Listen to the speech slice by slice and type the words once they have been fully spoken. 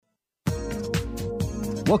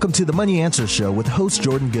Welcome to the Money Answer Show with host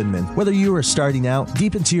Jordan Goodman. Whether you are starting out,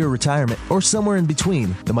 deep into your retirement, or somewhere in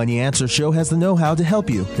between, the Money Answer Show has the know-how to help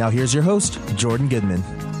you. Now here's your host, Jordan Goodman.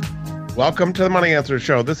 Welcome to the Money Answer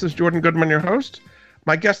Show. This is Jordan Goodman, your host.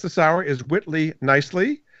 My guest this hour is Whitney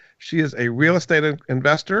Nicely. She is a real estate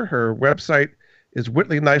investor. Her website is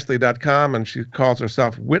whitneynicely.com, and she calls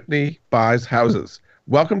herself Whitney Buys Houses.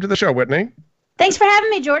 Welcome to the show, Whitney. Thanks for having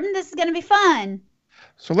me, Jordan. This is going to be fun.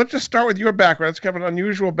 So let's just start with your background. It's kind of an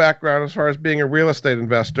unusual background as far as being a real estate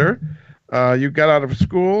investor. You got out of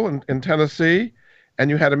school in Tennessee, and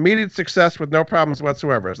you had immediate success with no problems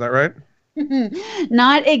whatsoever. Is that right?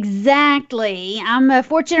 Not exactly. I'm a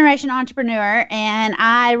fourth-generation entrepreneur, and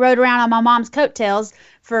I rode around on my mom's coattails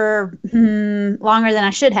for longer than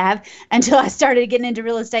I should have until I started getting into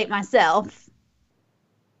real estate myself.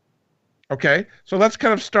 Okay, so let's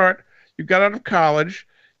kind of start. You got out of college.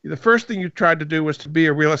 The first thing you tried to do was to be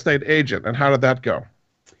a real estate agent. And how did that go?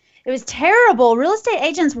 It was terrible. Real estate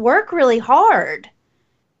agents work really hard,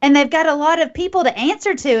 and they've got a lot of people to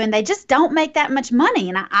answer to, and they just don't make that much money.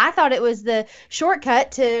 And I thought it was the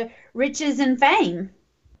shortcut to riches and fame.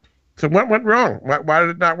 So what went wrong? Why did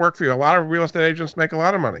it not work for you? A lot of real estate agents make a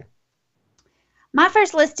lot of money. My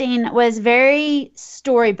first listing was very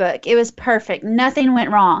storybook. It was perfect. Nothing went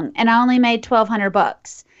wrong, and I only made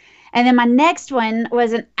 $1,200. And then my next one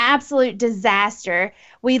was an absolute disaster.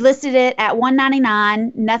 We listed it at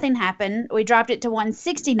 $199. Nothing happened. We dropped it to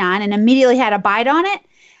 $169 and immediately had a bite on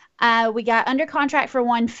it. We got under contract for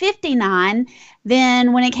 $159.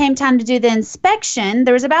 Then when it came time to do the inspection,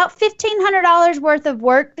 there was about $1,500 worth of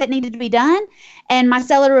work that needed to be done, and my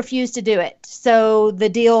seller refused to do it. So the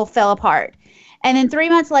deal fell apart. And then 3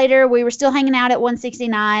 months later, we were still hanging out at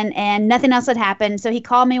 $169 and nothing else had happened. So he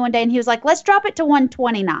called me one day and he was like, let's drop it to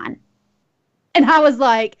 $129. And I was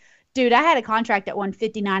like, dude, I had a contract at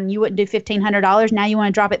 $159 and you wouldn't do $1,500. Now you want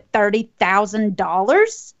to drop it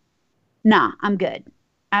 $30,000? Nah, I'm good.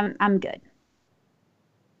 I'm good.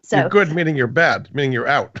 So you're good, meaning you're bad, meaning you're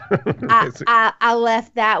out. I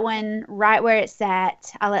left that one right where it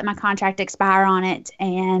sat. I let my contract expire on it,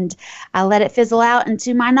 and I let it fizzle out. And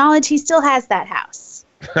to my knowledge, he still has that house.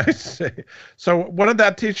 I see. So what did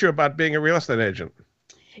that teach you about being a real estate agent?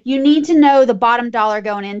 You need to know the bottom dollar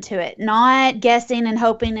going into it, not guessing and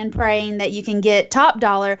hoping and praying that you can get top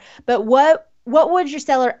dollar, but what would your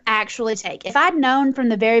seller actually take? If I'd known from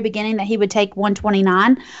the very beginning that he would take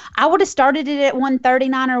 $129, I would have started it at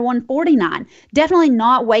 $139 or $149. Definitely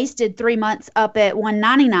not wasted 3 months up at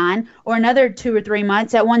 $199 or another 2 or 3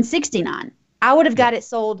 months at $169. I would have got it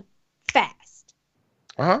sold fast.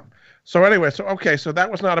 So anyway, so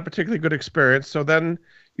that was not a particularly good experience. So then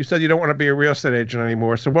you said you don't want to be a real estate agent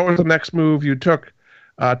anymore. So what was the next move you took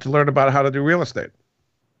to learn about how to do real estate?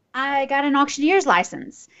 I got an auctioneer's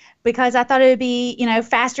license because I thought it would be,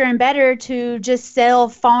 faster and better to just sell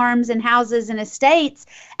farms and houses and estates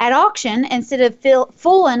at auction instead of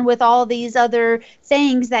fooling with all these other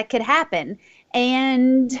things that could happen.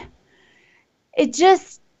 And it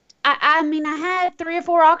just, I had 3 or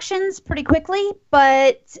 4 auctions pretty quickly,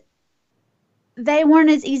 but they weren't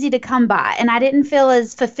as easy to come by, and I didn't feel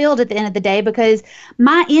as fulfilled at the end of the day because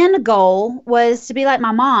my end goal was to be like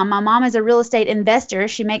my mom. My mom is a real estate investor.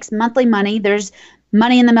 She makes monthly money. There's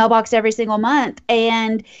money in the mailbox every single month,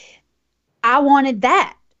 and I wanted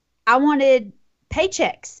that. I wanted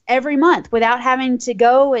paychecks every month without having to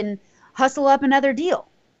go and hustle up another deal.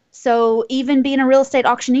 So even being a real estate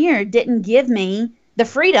auctioneer didn't give me the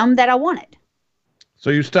freedom that I wanted. So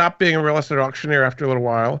you stopped being a real estate auctioneer after a little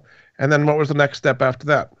while. And then what was the next step after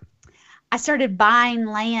that? I started buying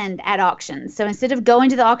land at auctions. So instead of going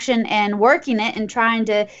to the auction and working it and trying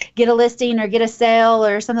to get a listing or get a sale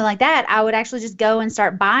or something like that, I would actually just go and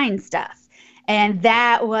start buying stuff. And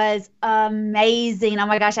that was amazing. Oh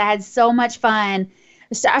my gosh, I had so much fun.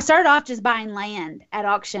 I started off just buying land at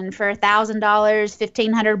auction for $1,000,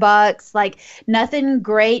 $1,500, like nothing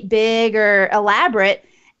great, big, or elaborate.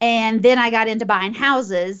 And then I got into buying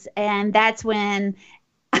houses, and that's when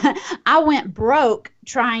I went broke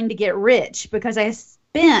trying to get rich because I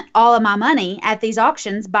spent all of my money at these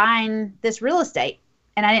auctions buying this real estate,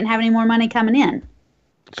 and I didn't have any more money coming in.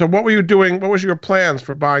 So what were you doing? What was your plans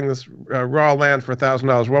for buying this raw land for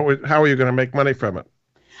 $1,000? How were you going to make money from it?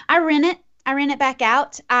 I rent it back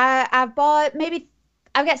out. I've got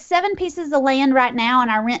 7 pieces of land right now, and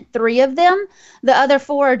I rent 3 of them. The other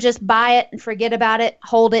 4 are just buy it and forget about it,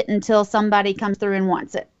 hold it until somebody comes through and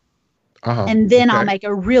wants it. And then I'll make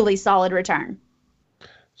a really solid return.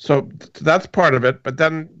 So that's part of it. But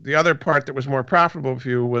then the other part that was more profitable for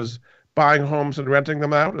you was buying homes and renting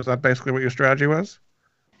them out. Is that basically what your strategy was?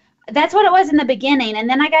 That's what it was in the beginning. And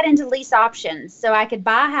then I got into lease options. So I could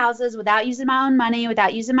buy houses without using my own money,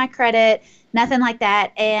 without using my credit, nothing like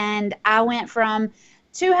that. And I went from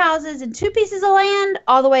 2 houses and 2 pieces of land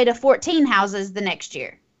all the way to 14 houses the next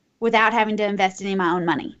year without having to invest any of my own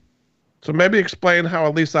money. So maybe explain how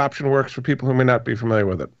a lease option works for people who may not be familiar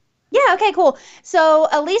with it. Yeah, okay, cool. So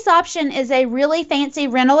a lease option is a really fancy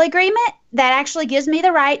rental agreement that actually gives me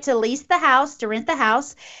the right to lease the house, to rent the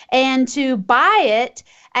house, and to buy it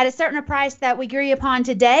at a certain price that we agree upon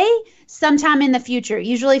today, sometime in the future,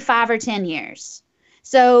 usually 5 or 10 years.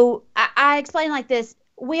 So I explain like this.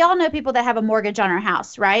 We all know people that have a mortgage on our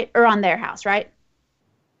house, right? Or on their house, right?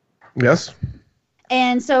 Yes.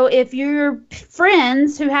 And so if your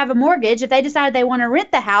friends who have a mortgage, if they decide they want to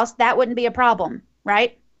rent the house, that wouldn't be a problem,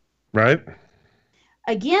 right? Right.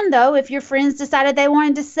 Again, though, if your friends decided they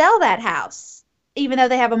wanted to sell that house, even though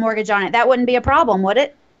they have a mortgage on it, that wouldn't be a problem, would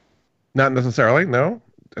it? Not necessarily, no.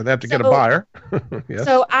 They have to get a buyer. Yes.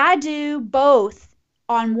 So I do both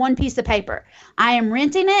on one piece of paper. I am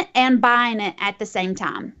renting it and buying it at the same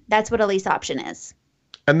time. That's what a lease option is.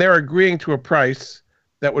 And they're agreeing to a price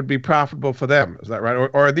that would be profitable for them. Is that right?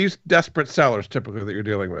 Or are these desperate sellers typically that you're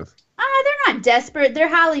dealing with? They're not desperate. They're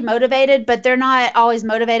highly motivated, but they're not always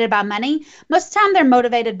motivated by money. Most of the time, they're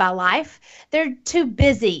motivated by life. They're too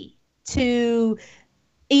busy to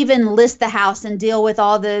even list the house and deal with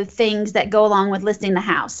all the things that go along with listing the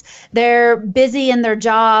house. They're busy in their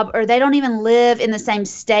job, or they don't even live in the same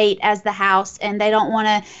state as the house, and they don't want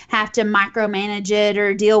to have to micromanage it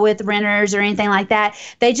or deal with renters or anything like that.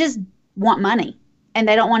 They just want money, and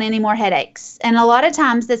they don't want any more headaches. And a lot of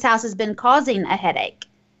times this house has been causing a headache.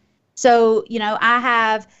 So,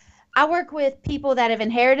 I work with people that have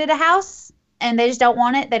inherited a house and they just don't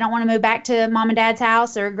want it. They don't want to move back to mom and dad's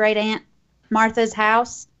house or great aunt Martha's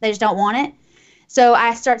house. They just don't want it. So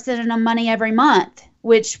I start sending them money every month,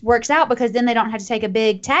 which works out because then they don't have to take a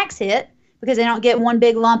big tax hit because they don't get one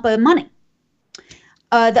big lump of money.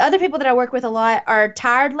 The other people that I work with a lot are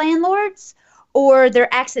tired landlords, or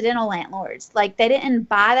they're accidental landlords. Like, they didn't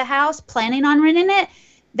buy the house planning on renting it.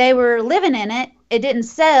 They were living in it. It didn't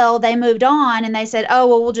sell. They moved on and they said, oh,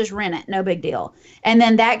 well, we'll just rent it. No big deal. And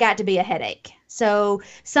then that got to be a headache. So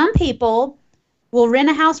some people will rent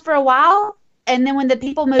a house for a while, and then when the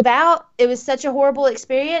people move out, it was such a horrible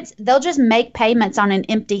experience, they'll just make payments on an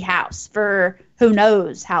empty house for who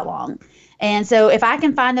knows how long. And so if I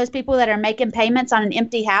can find those people that are making payments on an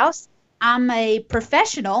empty house, I'm a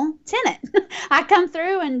professional tenant. I come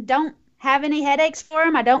through and don't have any headaches for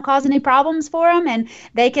them. I don't cause any problems for them, and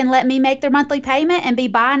they can let me make their monthly payment and be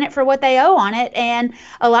buying it for what they owe on it. And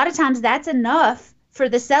a lot of times that's enough for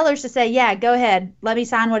the sellers to say, yeah, go ahead. Let me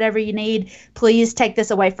sign whatever you need. Please take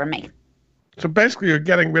this away from me. So basically you're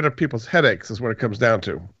getting rid of people's headaches is what it comes down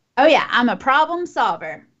to. Oh, yeah. I'm a problem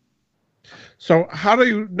solver. So how do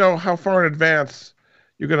you know how far in advance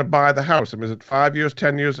you're going to buy the house? I mean, is it 5 years,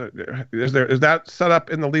 10 years? Is that set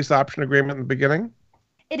up in the lease option agreement in the beginning?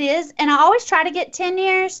 It is. And I always try to get 10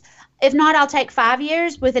 years. If not, I'll take 5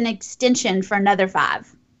 years with an extension for another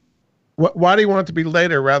 5. Why do you want it to be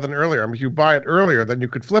later rather than earlier? I mean, if you buy it earlier, then you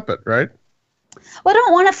could flip it, right? Well, I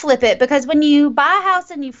don't want to flip it, because when you buy a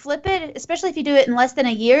house and you flip it, especially if you do it in less than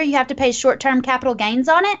a year, you have to pay short-term capital gains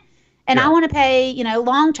on it. And I want to pay,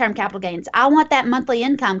 long-term capital gains. I want that monthly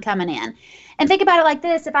income coming in. And think about it like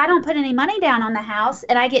this. If I don't put any money down on the house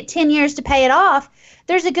and I get 10 years to pay it off,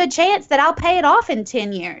 there's a good chance that I'll pay it off in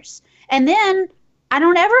 10 years. And then I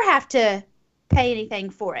don't ever have to pay anything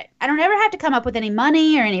for it. I don't ever have to come up with any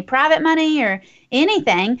money or any private money or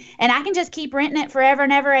anything. And I can just keep renting it forever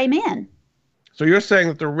and ever. Amen. So you're saying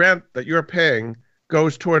that the rent that you're paying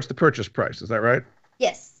goes towards the purchase price. Is that right?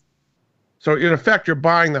 Yes. So in effect, you're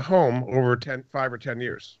buying the home over 5 or 10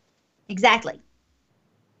 years. Exactly.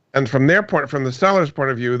 And from the seller's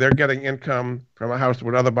point of view, they're getting income from a house that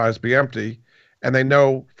would otherwise be empty, and they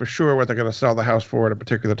know for sure what they're going to sell the house for at a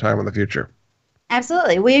particular time in the future.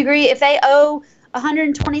 Absolutely. We agree. If they owe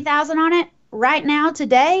 $120,000 on it right now,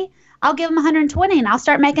 today, I'll give them $120,000 and I'll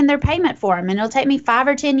start making their payment for them. And it'll take me 5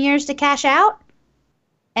 or 10 years to cash out.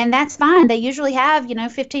 And that's fine. They usually have,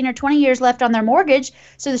 15 or 20 years left on their mortgage.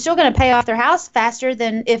 So they're still going to pay off their house faster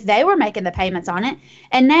than if they were making the payments on it.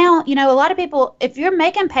 And now, a lot of people, if you're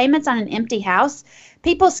making payments on an empty house,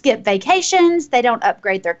 people skip vacations. They don't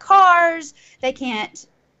upgrade their cars. They can't,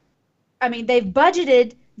 they've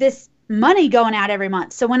budgeted this money going out every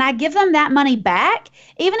month. So when I give them that money back,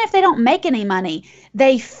 even if they don't make any money,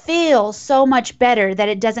 they feel so much better that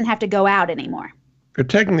it doesn't have to go out anymore. You're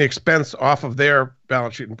taking the expense off of their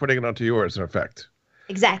balance sheet and putting it onto yours, in effect.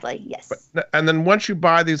 Exactly, yes. And then once you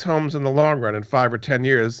buy these homes in the long run, in 5 or 10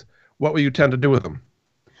 years, what will you tend to do with them?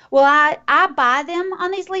 Well, I buy them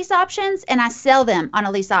on these lease options and I sell them on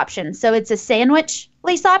a lease option. So it's a sandwich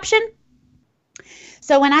lease option.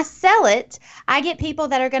 So when I sell it, I get people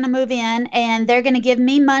that are going to move in and they're going to give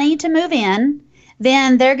me money to move in.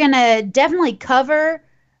 Then they're going to definitely cover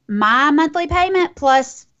my monthly payment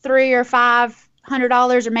plus $300 or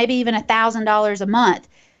 $500 or maybe even $1,000 a month.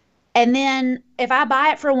 And then if I buy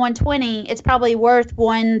it for $120, it's probably worth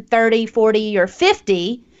 $130, $40, or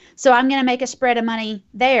 $50. So I'm going to make a spread of money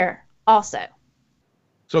there also.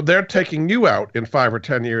 So they're taking you out in 5 or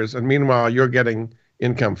 10 years, and meanwhile, you're getting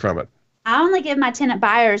income from it. I only give my tenant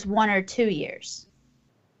buyers 1 or 2 years.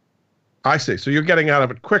 I see. So you're getting out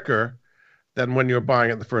of it quicker than when you were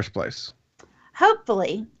buying it in the first place.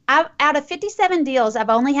 Hopefully. Out of 57 deals, I've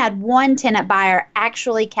only had one tenant buyer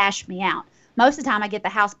actually cash me out. Most of the time, I get the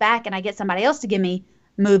house back and I get somebody else to give me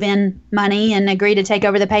move-in money and agree to take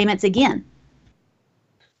over the payments again.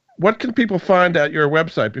 What can people find at your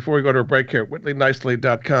website before we go to a break here,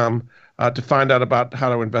 WhitneyNicely.com, to find out about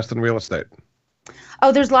how to invest in real estate?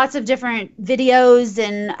 Oh, there's lots of different videos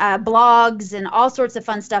and blogs and all sorts of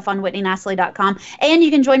fun stuff on WhitneyNicely.com. And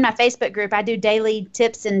you can join my Facebook group. I do daily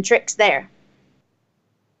tips and tricks there.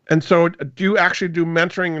 And so do you actually do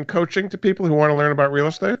mentoring and coaching to people who want to learn about real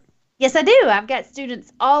estate? Yes, I do. I've got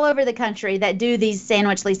students all over the country that do these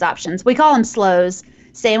sandwich lease options. We call them SLOs,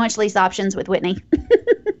 sandwich lease options with Whitney.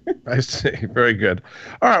 I see. Very good.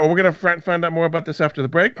 All right. Well, we're going to find out more about this after the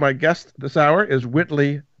break. My guest this hour is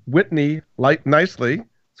Whitney Nicely.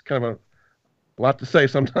 It's kind of a lot to say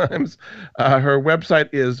sometimes. Her website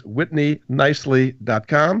is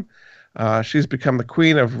WhitneyNicely.com. She's become the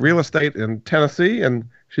queen of real estate in Tennessee, and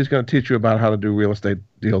she's going to teach you about how to do real estate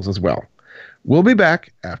deals as well. We'll be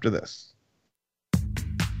back after this.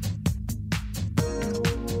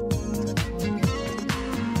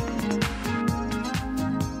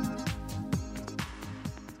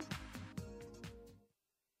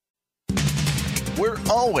 We're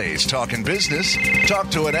always talking business.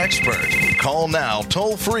 Talk to an expert. Call now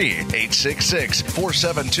toll free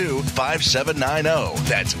 866-472-5790.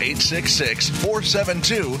 That's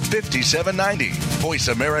 866-472-5790. Voice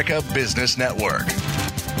America Business Network.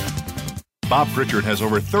 Bob Pritchard has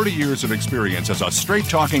over 30 years of experience as a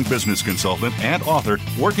straight-talking business consultant and author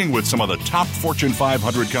working with some of the top Fortune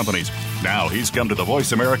 500 companies. Now he's come to the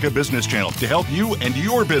Voice America Business Channel to help you and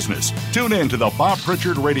your business. Tune in to the Bob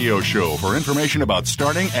Pritchard Radio Show for information about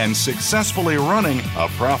starting and successfully running a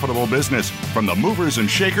profitable business. From the movers and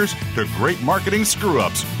shakers to great marketing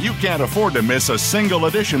screw-ups, you can't afford to miss a single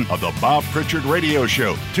edition of the Bob Pritchard Radio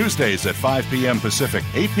Show. Tuesdays at 5 p.m. Pacific,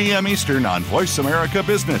 8 p.m. Eastern on Voice America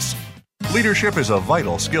Business. Leadership is a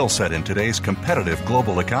vital skill set in today's competitive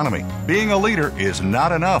global economy. Being a leader is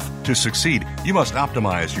not enough. To succeed, you must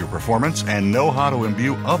optimize your performance and know how to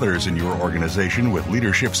imbue others in your organization with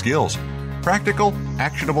leadership skills. Practical,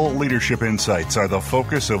 actionable leadership insights are the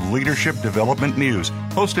focus of Leadership Development News,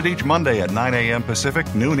 hosted each Monday at 9 a.m.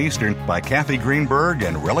 Pacific, noon Eastern by Kathy Greenberg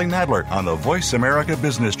and Relly Nadler on the Voice America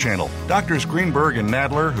Business Channel. Doctors Greenberg and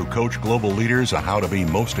Nadler, who coach global leaders on how to be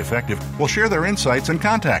most effective, will share their insights and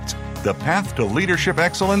contacts. The path to leadership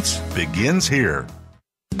excellence begins here.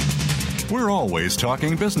 We're always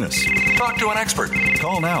talking business. Talk to an expert.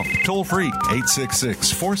 Call now, toll free,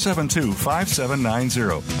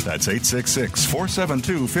 866-472-5790. That's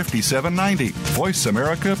 866-472-5790. Voice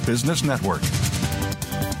America Business Network.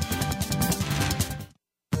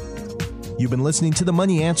 You've been listening to the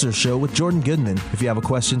Money Answer Show with Jordan Goodman. If you have a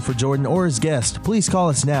question for Jordan or his guest, please call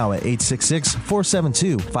us now at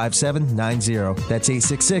 866-472-5790. That's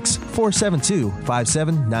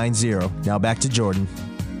 866-472-5790. Now back to Jordan.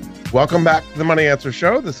 Welcome back to the Money Answer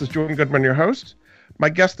Show. This is Jordan Goodman, your host. My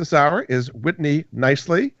guest this hour is Whitney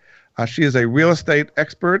Nicely. She is a real estate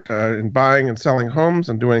expert in buying and selling homes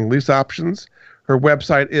and doing lease options. Her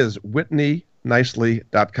website is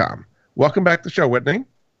WhitneyNicely.com. Welcome back to the show, Whitney.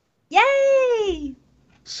 Yay!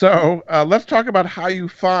 So let's talk about how you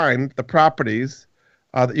find the properties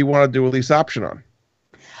that you want to do a lease option on.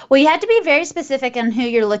 Well, you have to be very specific on who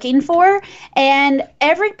you're looking for, and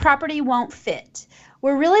every property won't fit.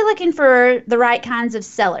 We're really looking for the right kinds of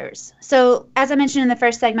sellers. So as I mentioned in the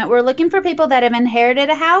first segment, we're looking for people that have inherited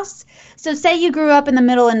a house. So say you grew up in the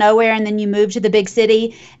middle of nowhere and then you moved to the big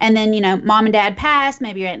city and then, mom and dad passed,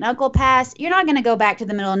 maybe your aunt and uncle passed. You're not going to go back to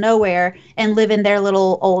the middle of nowhere and live in their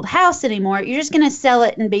little old house anymore. You're just going to sell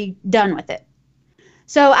it and be done with it.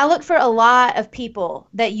 So I look for a lot of people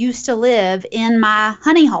that used to live in my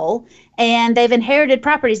honey hole and they've inherited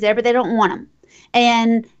properties there, but they don't want them.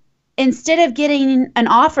 And instead of getting an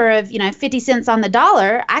offer of, 50 cents on the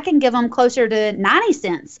dollar, I can give them closer to 90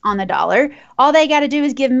 cents on the dollar. All they got to do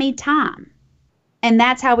is give me time. And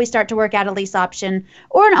that's how we start to work out a lease option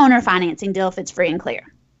or an owner financing deal if it's free and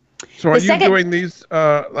clear. So are you doing these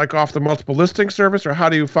like off the multiple listing service, or how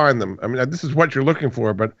do you find them? I mean, this is what you're looking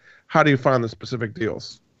for, but how do you find the specific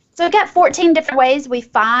deals? So I've got 14 different ways we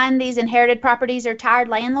find these inherited properties or tired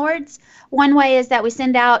landlords. One way is that we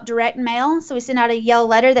send out direct mail. So we send out a yellow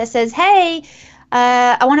letter that says, hey,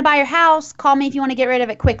 I want to buy your house. Call me if you want to get rid of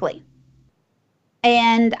it quickly.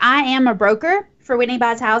 And I am a broker for Whitney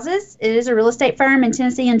Buys Houses. It is a real estate firm in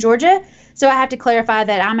Tennessee and Georgia. So I have to clarify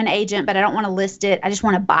that I'm an agent, but I don't want to list it. I just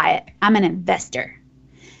want to buy it. I'm an investor.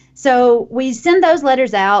 So we send those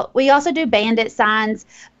letters out. We also do bandit signs.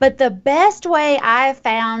 But the best way I've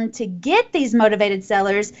found to get these motivated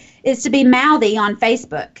sellers is to be mouthy on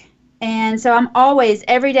Facebook. And so I'm always,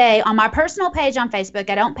 every day, on my personal page on Facebook,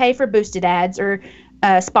 I don't pay for boosted ads or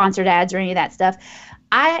sponsored ads or any of that stuff.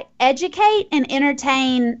 I educate and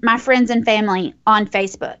entertain my friends and family on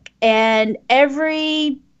Facebook. And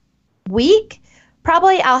every week,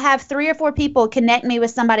 probably I'll have 3 or 4 people connect me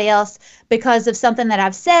with somebody else because of something that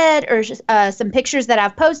I've said or some pictures that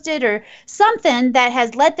I've posted or something that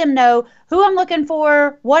has let them know who I'm looking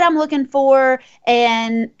for, what I'm looking for,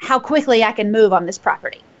 and how quickly I can move on this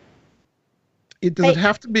property. Does it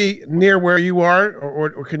have to be near where you are,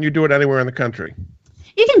 or can you do it anywhere in the country?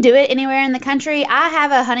 You can do it anywhere in the country. I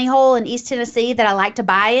have a honey hole in East Tennessee that I like to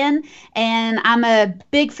buy in, and I'm a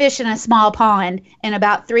big fish in a small pond in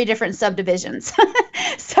about 3 different subdivisions.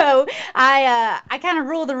 So I kind of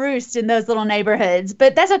rule the roost in those little neighborhoods,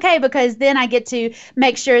 but that's okay because then I get to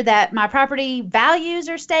make sure that my property values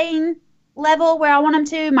are staying level where I want them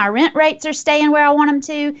to, my rent rates are staying where I want them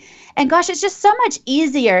to. And gosh, it's just so much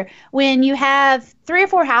easier when you have 3 or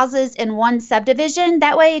 4 houses in one subdivision.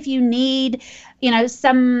 That way, if you need,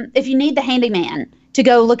 if you need the handyman to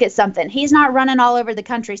go look at something, he's not running all over the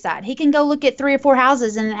countryside. He can go look at 3 or 4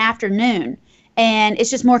 houses in an afternoon, and it's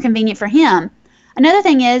just more convenient for him. Another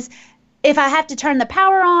thing is, if I have to turn the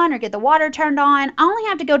power on or get the water turned on, I only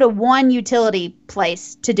have to go to one utility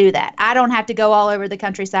place to do that. I don't have to go all over the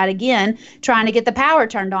countryside again trying to get the power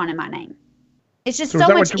turned on in my name. It's just so much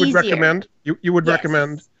easier. Is that what you would recommend? You would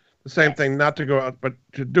recommend the same thing, not to go out, but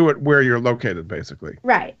to do it where you're located, basically.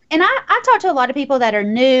 Right. And I talk to a lot of people that are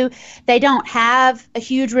new. They don't have a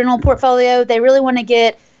huge rental portfolio. They really want to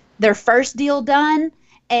get their first deal done.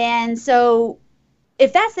 And so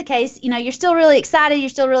if that's the case, you're still really excited, you're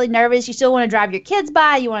still really nervous, you still want to drive your kids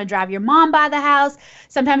by, you want to drive your mom by the house.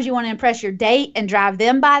 Sometimes you want to impress your date and drive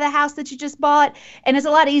them by the house that you just bought. And it's a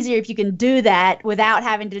lot easier if you can do that without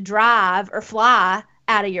having to drive or fly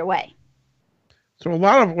out of your way. So a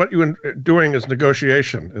lot of what you're doing is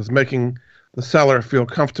negotiation, is making the seller feel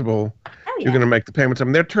comfortable. Oh, yeah. You're going to make the payments. I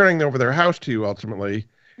mean, they're turning over their house to you ultimately,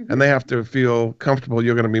 and they have to feel comfortable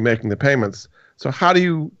you're going to be making the payments. So how do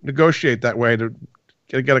you negotiate that way to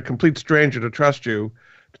get a complete stranger to trust you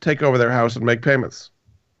to take over their house and make payments?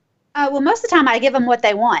 Well, most of the time I give them what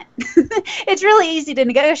they want. It's really easy to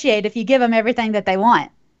negotiate if you give them everything that they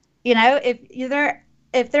want. If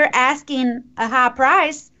they're asking a high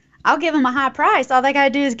price, I'll give them a high price. All they got to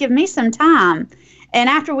do is give me some time. And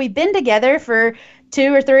after we've been together for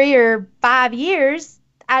 2 or 3 or 5 years,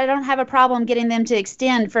 I don't have a problem getting them to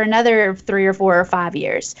extend for another 3 or 4 or 5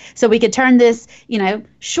 years. So we could turn this,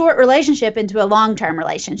 short relationship into a long-term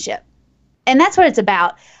relationship. And that's what it's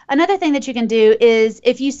about. Another thing that you can do is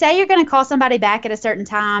if you say you're going to call somebody back at a certain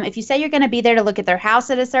time, if you say you're going to be there to look at their house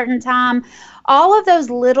at a certain time, all of those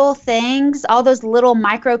little things, all those little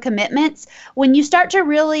micro commitments, when you start to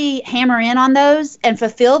really hammer in on those and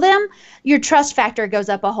fulfill them, your trust factor goes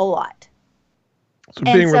up a whole lot. So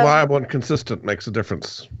being reliable and consistent makes a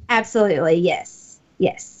difference. Absolutely, yes.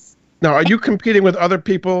 Yes. Now, are you competing with other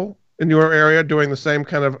people in your area doing the same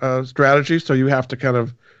kind of strategy, so you have to kind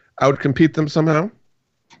of outcompete them somehow?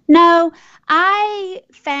 No, I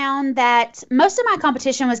found that most of my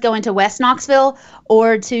competition was going to West Knoxville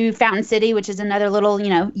or to Fountain City, which is another little,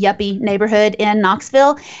 yuppie neighborhood in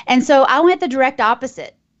Knoxville. And so I went the direct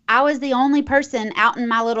opposite. I was the only person out in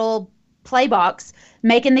my little play box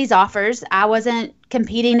making these offers. I wasn't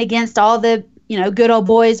competing against all the, good old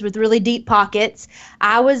boys with really deep pockets.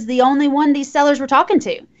 I was the only one these sellers were talking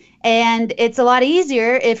to. And it's a lot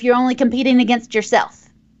easier if you're only competing against yourself.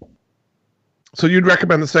 So you'd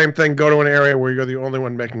recommend the same thing, go to an area where you're the only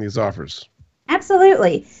one making these offers?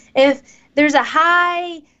 Absolutely. If there's a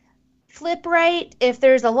high flip rate, if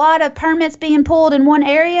there's a lot of permits being pulled in one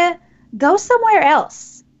area, go somewhere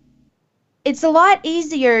else. It's a lot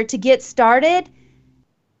easier to get started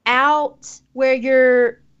out where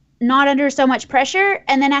you're not under so much pressure,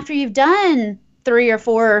 and then after you've done 3 or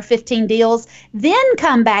 4 or 15 deals, then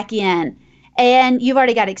come back in and you've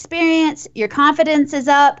already got experience, your confidence is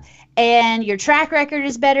up, and your track record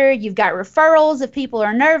is better. You've got referrals if people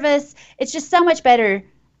are nervous. It's just so much better,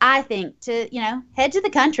 I think, to, head to the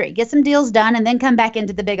country, get some deals done, and then come back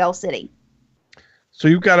into the big old city. So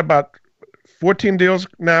you've got about 14 deals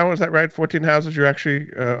now, is that right? 14 houses you're actually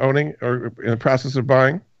owning or in the process of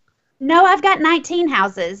buying? No, I've got 19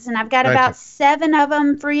 houses, and I've got 19. about 7 of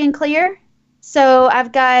them free and clear. So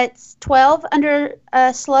I've got 12 under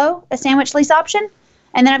a sandwich lease option,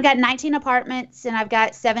 and then I've got 19 apartments, and I've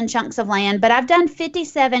got 7 chunks of land. But I've done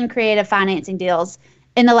 57 creative financing deals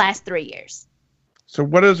in the last 3 years. So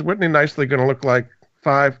what is Whitney Nicely going to look like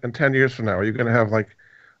 5 and 10 years from now? Are you going to have like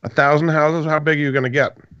 1,000 houses? How big are you going to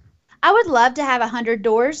get? I would love to have 100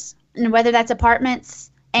 doors, and whether that's apartments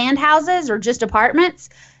and houses or just apartments,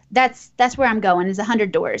 that's where I'm going, is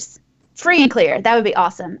 100 doors. Free and clear. That would be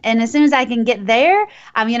awesome. And as soon as I can get there,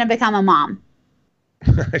 I'm going to become a mom.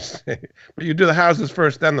 I see. But you do the houses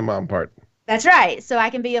first, then the mom part. That's right. So I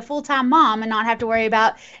can be a full-time mom and not have to worry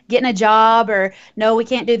about getting a job or, no, we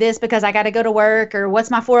can't do this because I got to go to work, or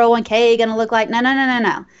what's my 401k going to look like? No.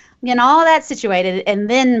 I'm getting all that situated and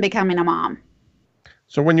then becoming a mom.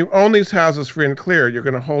 So when you own these houses free and clear, you're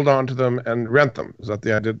going to hold on to them and rent them. Is that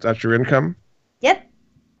the idea? That's your income? Yep.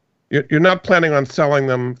 You're not planning on selling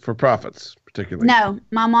them for profits, particularly? No.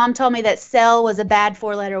 My mom told me that sell was a bad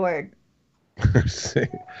 4-letter word. I see.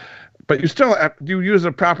 But you still do you use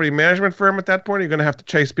a property management firm at that point? Or you're going to have to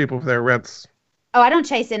chase people for their rents? Oh, I don't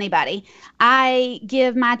chase anybody. I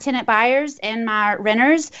give my tenant buyers and my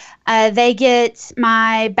renters, they get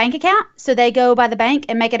my bank account. So they go by the bank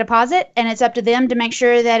and make a deposit, and it's up to them to make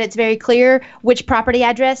sure that it's very clear which property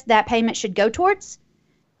address that payment should go towards.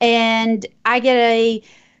 And I get a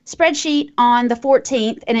spreadsheet on the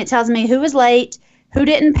 14th, and it tells me who was late, who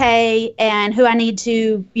didn't pay, and who I need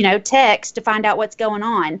to, text to find out what's going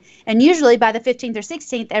on. And usually by the 15th or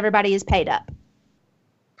 16th, everybody is paid up.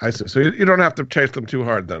 I see. So you don't have to chase them too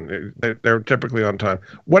hard then. They're typically on time.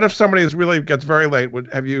 What if somebody gets very late?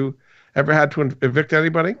 Have you ever had to evict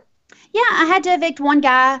anybody? Yeah, I had to evict one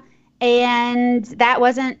guy, and that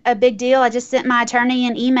wasn't a big deal. I just sent my attorney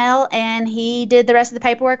an email, and he did the rest of the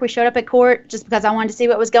paperwork. We showed up at court just because I wanted to see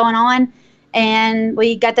what was going on, and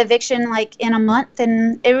we got the eviction in a month,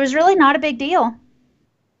 and it was really not a big deal.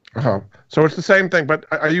 So it's the same thing, but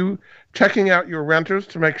are you checking out your renters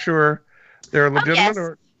to make sure they're legitimate? Yes.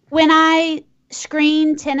 Or? When I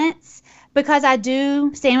screen tenants, because I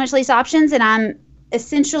do sandwich lease options, and I'm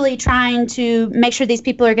essentially trying to make sure these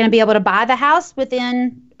people are going to be able to buy the house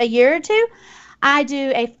within a year or two, I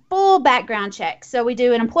do a full background check. So we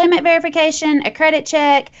do an employment verification, a credit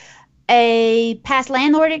check, a past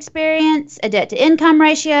landlord experience, a debt to income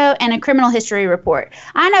ratio, and a criminal history report.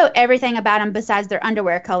 I know everything about them besides their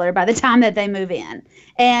underwear color by the time that they move in.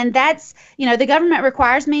 And that's, the government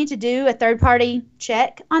requires me to do a third-party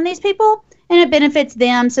check on these people, and it benefits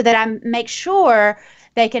them so that I make sure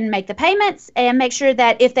they can make the payments and make sure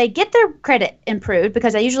that if they get their credit improved,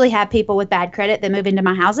 because I usually have people with bad credit that move into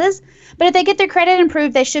my houses, but if they get their credit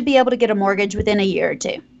improved, they should be able to get a mortgage within a year or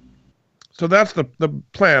two. So that's the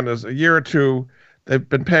plan, is a year or two, they've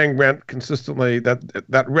been paying rent consistently,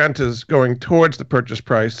 that rent is going towards the purchase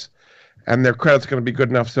price, and their credit's going to be good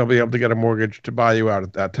enough so they'll be able to get a mortgage to buy you out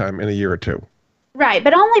at that time in a year or two. Right,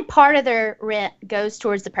 but only part of their rent goes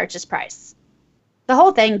towards the purchase price. The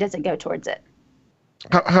whole thing doesn't go towards it.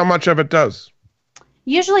 How much of it does?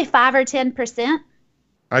 Usually 5 or 10%.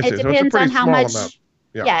 I see. It depends on how much.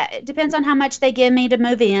 Yeah, it depends on how much they give me to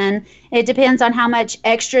move in. It depends on how much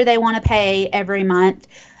extra they want to pay every month.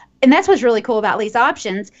 And that's what's really cool about lease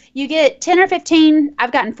options. You get 10 or 15,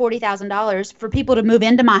 I've gotten $40,000 for people to move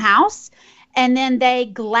into my house, and then they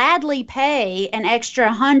gladly pay an extra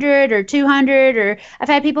 $100 or $200, or I've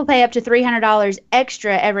had people pay up to $300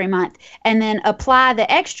 extra every month and then apply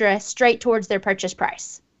the extra straight towards their purchase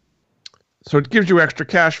price. So it gives you extra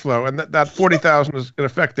cash flow, and that $40,000 is in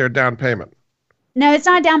effect their down payment. No, it's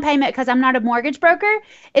not a down payment because I'm not a mortgage broker.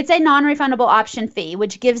 It's a non-refundable option fee,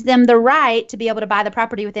 which gives them the right to be able to buy the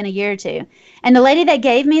property within a year or two. And the lady that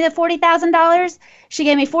gave me the $40,000, she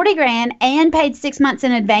gave me $40,000 and paid 6 months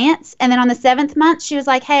in advance. And then on the 7th month, she was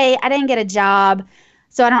like, "Hey, I didn't get a job,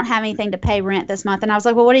 so I don't have anything to pay rent this month." And I was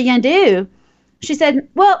like, "Well, what are you going to do?" She said,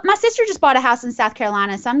 "Well, my sister just bought a house in South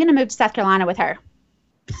Carolina, so I'm going to move to South Carolina with her."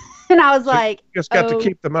 And I was like, you just got to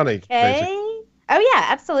keep the money. Okay. Basically. Oh, yeah,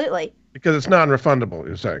 absolutely. Because it's non-refundable,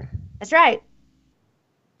 you're saying. That's right.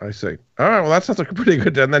 I see. All right, well, that sounds like a pretty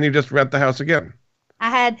good deal. And then you just rent the house again.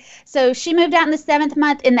 So she moved out in the 7th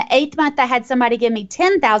month. In the 8th month, I had somebody give me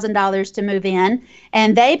 $10,000 to move in,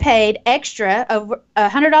 and they paid extra, over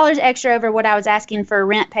 $100 extra over what I was asking for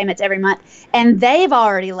rent payments every month, and they've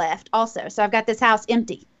already left also. So I've got this house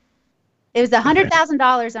empty. It was $100,000,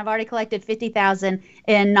 and I've already collected $50,000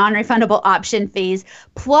 in non-refundable option fees,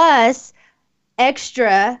 plus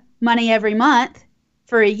extra money every month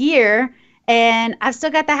for a year, and I've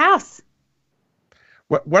still got the house.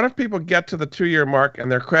 What if people get to the 2-year mark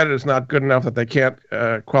and their credit is not good enough that they can't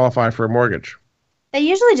qualify for a mortgage? They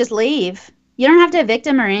usually just leave. You don't have to evict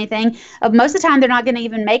them or anything. Most of the time, they're not going to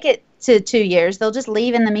even make it to 2 years. They'll just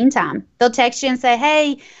leave in the meantime. They'll text you and say,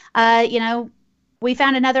 hey, we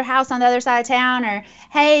found another house on the other side of town, or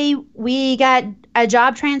hey, we got a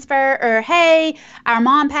job transfer, or hey, our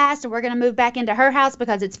mom passed and we're going to move back into her house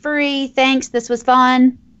because it's free. Thanks. This was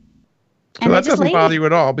fun. So that doesn't bother you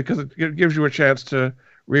at all because it gives you a chance to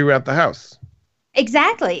re-rent the house.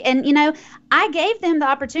 Exactly. And, I gave them the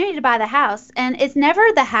opportunity to buy the house, and it's never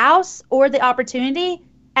the house or the opportunity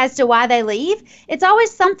as to why they leave. It's always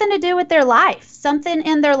something to do with their life. Something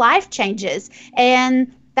in their life changes,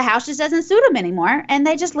 and the house just doesn't suit them anymore, and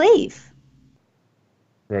they just leave.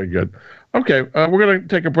 Very good. Okay, we're going to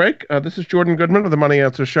take a break. This is Jordan Goodman of the Money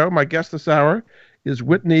Answer Show. My guest this hour is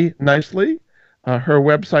Whitney Nicely. Her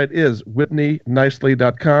website is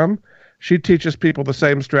whitneynicely.com. She teaches people the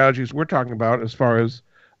same strategies we're talking about as far as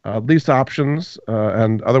lease options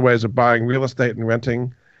and other ways of buying real estate and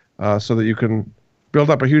renting so that you can build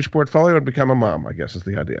up a huge portfolio and become a mom, I guess is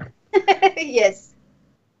the idea. Yes.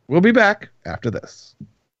 We'll be back after this.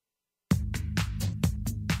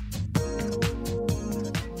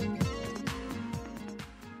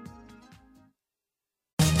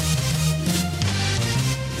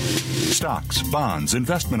 Stocks, bonds,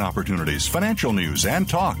 investment opportunities, financial news, and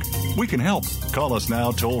talk. We can help. Call us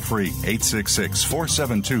now toll free,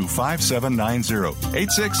 866-472-5790.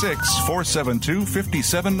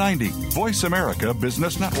 866-472-5790. Voice America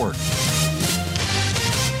Business Network.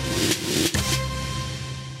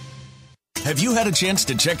 Have you had a chance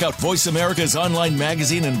to check out Voice America's online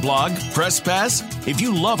magazine and blog, Press Pass? If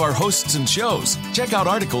you love our hosts and shows, check out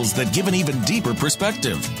articles that give an even deeper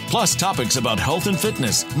perspective. Plus topics about health and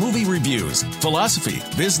fitness, movie reviews, philosophy,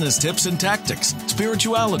 business tips and tactics,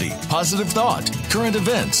 spirituality, positive thought, current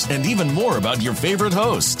events, and even more about your favorite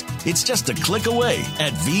host. It's just a click away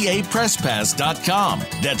at vapresspass.com.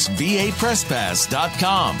 That's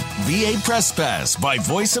vapresspass.com. VA Press Pass by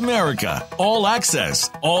Voice America. All access,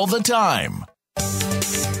 all the time.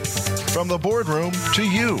 From the boardroom to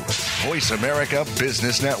you, Voice America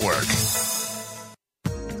Business Network.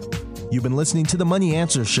 You've been listening to the Money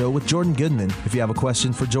Answer Show with Jordan Goodman. If you have a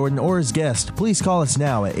question for Jordan or his guest, please call us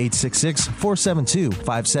now at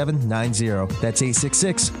 866-472-5790. That's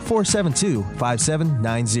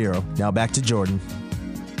 866-472-5790. Now back to Jordan.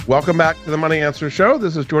 Welcome back to the Money Answer Show.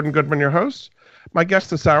 This is Jordan Goodman, your host. My guest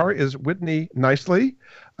this hour is Whitney Nicely.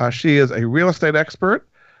 She is a real estate expert.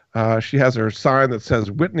 She has her sign that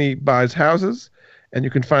says Whitney Buys Houses, and you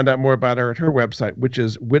can find out more about her at her website, which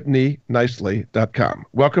is whitneynicely.com.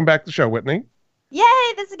 Welcome back to the show, Whitney.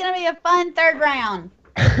 Yay, this is going to be a fun third round.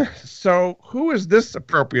 So who is this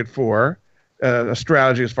appropriate for, a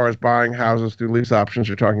strategy as far as buying houses through lease options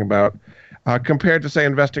you're talking about, compared to, say,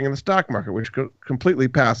 investing in the stock market, which is completely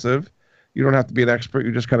passive? You don't have to be an expert.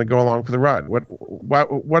 You just kind of go along for the ride.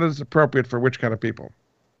 What is appropriate for which kind of people?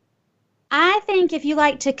 I think if you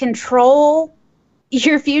like to control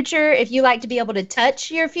your future, if you like to be able to touch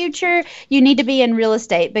your future, you need to be in real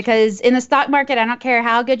estate, because in the stock market, I don't care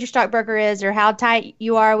how good your stockbroker is or how tight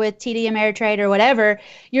you are with TD Ameritrade or whatever,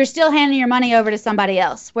 you're still handing your money over to somebody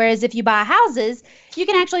else. Whereas if you buy houses, you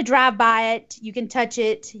can actually drive by it, you can touch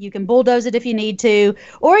it, you can bulldoze it if you need to,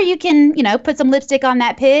 or you can, put some lipstick on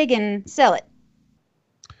that pig and sell it.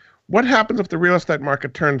 What happens if the real estate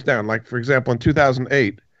market turns down? Like, for example, in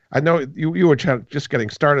 2008, I know you were just getting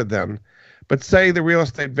started then, but say the real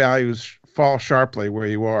estate values fall sharply where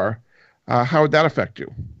you are, how would that affect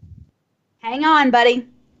you? Hang on, buddy.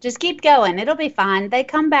 Just keep going. It'll be fine. They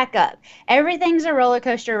come back up. Everything's a roller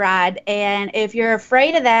coaster ride, and if you're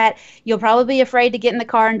afraid of that, you'll probably be afraid to get in the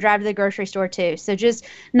car and drive to the grocery store too. So just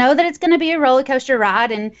know that it's going to be a roller coaster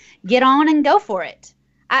ride and get on and go for it.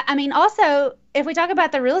 I mean, also, if we talk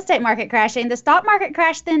about the real estate market crashing, the stock market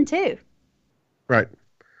crashed then too. Right.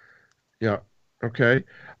 Yeah. Okay.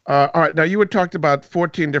 All right. Now, you had talked about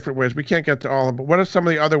 14 different ways. We can't get to all of them, but what are some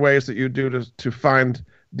of the other ways that you do to find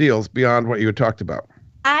deals beyond what you had talked about?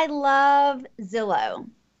 I love Zillow.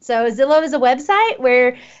 So Zillow is a website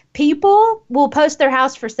where people will post their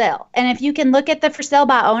house for sale. And if you can look at the for sale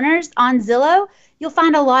by owners on Zillow, you'll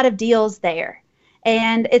find a lot of deals there.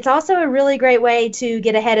 And it's also a really great way to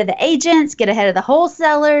get ahead of the agents, get ahead of the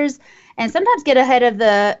wholesalers, and sometimes get ahead of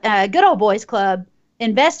the good old boys club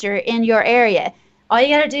investor in your area. All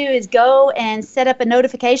you got to do is go and set up a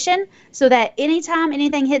notification so that anytime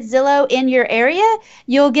anything hits Zillow in your area,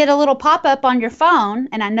 you'll get a little pop-up on your phone.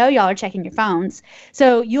 And I know y'all are checking your phones,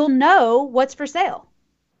 so you'll know what's for sale.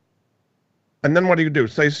 And then what do you do?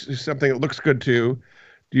 Say something that looks good to you.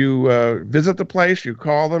 Do you visit the place? You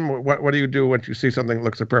call them? What do you do once you see something that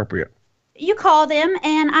looks appropriate? You call them,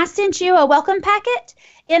 and I sent you a welcome packet.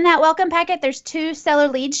 In that welcome packet, there's 2 seller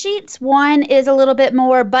lead sheets. One is a little bit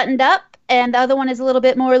more buttoned up, and the other one is a little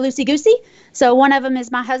bit more loosey-goosey. So one of them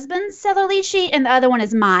is my husband's seller lead sheet, and the other one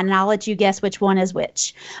is mine, and I'll let you guess which one is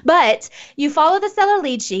which. But you follow the seller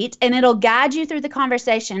lead sheet, and it'll guide you through the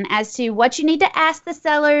conversation as to what you need to ask the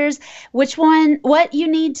sellers, what you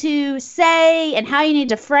need to say, and how you need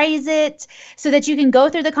to phrase it so that you can go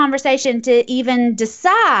through the conversation to even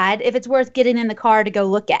decide if it's worth getting in the car to go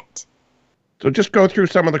look at. So just go through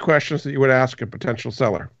some of the questions that you would ask a potential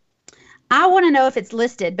seller. I want to know if it's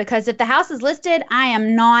listed, because if the house is listed, I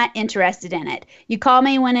am not interested in it. You call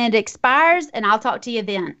me when it expires and I'll talk to you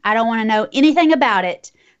then. I don't want to know anything about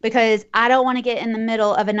it because I don't want to get in the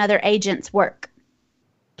middle of another agent's work.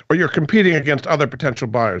 Or you're competing against other potential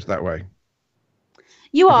buyers that way.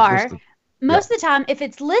 You are. Most of the time, if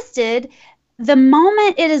it's listed, the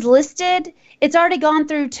moment it is listed, it's already gone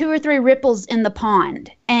through 2 or 3 ripples in the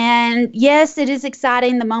pond. And yes, it is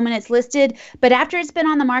exciting the moment it's listed, but after it's been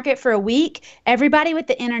on the market for a week, everybody with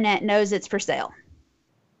the internet knows it's for sale.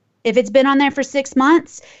 If it's been on there for 6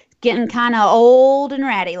 months, it's getting kind of old and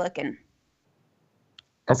ratty looking.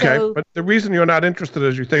 Okay, but the reason you're not interested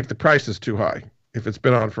is you think the price is too high if it's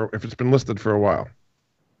been listed for a while.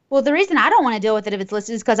 Well, the reason I don't want to deal with it if it's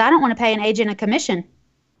listed is because I don't want to pay an agent a commission.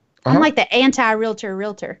 I'm like the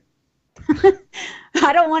anti-realtor.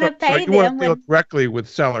 I don't want to pay them. You want to deal directly with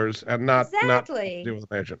sellers and not deal with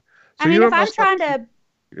an agent. So I mean, if I'm trying to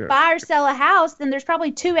buy or sell a house, then there's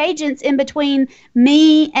probably 2 agents in between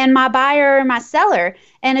me and my buyer or my seller.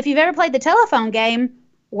 And if you've ever played the telephone game,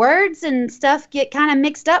 words and stuff get kind of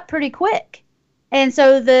mixed up pretty quick. And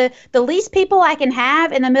so the least people I can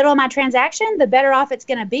have in the middle of my transaction, the better off it's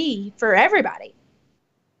going to be for everybody.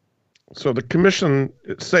 So the commission,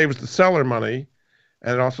 it saves the seller money,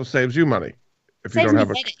 and it also saves you money if you don't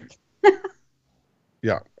have a.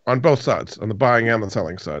 Yeah, on both sides, on the buying and the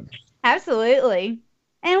selling side. Absolutely.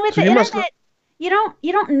 And with the internet, you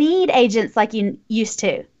don't need agents like you used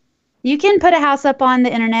to. You can put a house up on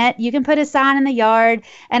the internet. You can put a sign in the yard.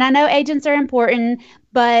 And I know agents are important,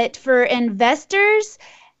 but for investors,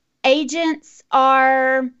 agents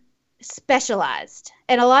are specialized.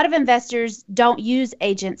 And a lot of investors don't use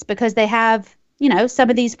agents because they have, some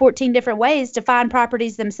of these 14 different ways to find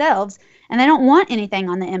properties themselves. And they don't want anything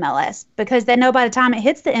on the MLS because they know by the time it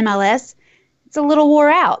hits the MLS, it's a little wore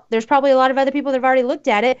out. There's probably a lot of other people that have already looked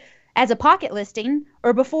at it as a pocket listing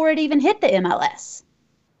or before it even hit the MLS.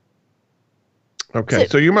 Okay,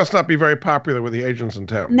 so you must not be very popular with the agents in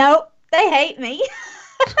town. Nope, they hate me.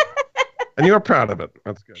 And you're proud of it.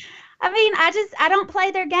 That's good. I mean, I don't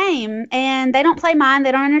play their game, and they don't play mine.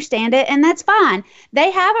 They don't understand it, and that's fine. They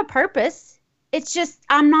have a purpose. It's just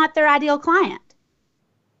I'm not their ideal client.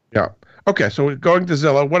 Yeah. Okay, so going to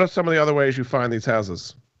Zillow, what are some of the other ways you find these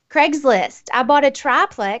houses? Craigslist. I bought a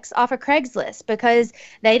triplex off of Craigslist because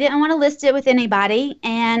they didn't want to list it with anybody,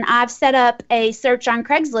 and I've set up a search on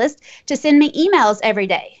Craigslist to send me emails every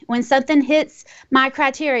day. When something hits my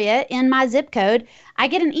criteria in my zip code, I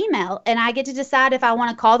get an email, and I get to decide if I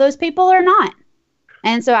want to call those people or not.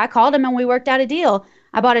 And so I called them, and we worked out a deal.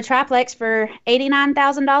 I bought a triplex for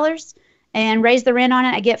 $89,000 and raised the rent on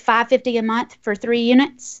it. I get $550 a month for 3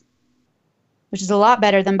 units. Which is a lot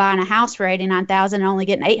better than buying a house for $89,000 and only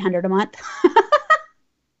getting $800 a month.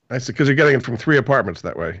 I see, because you're getting it from 3 apartments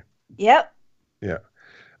that way. Yep. Yeah.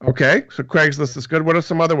 Okay, so Craigslist is good. What are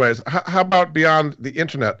some other ways? How about beyond the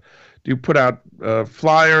internet? Do you put out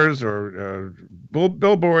flyers or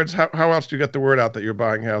billboards? How else do you get the word out that you're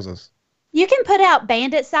buying houses? You can put out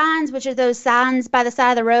bandit signs, which are those signs by the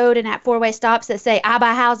side of the road and at 4-way stops that say, I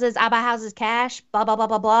buy houses cash, blah, blah, blah,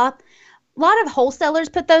 blah, blah. A lot of wholesalers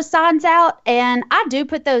put those signs out, and I do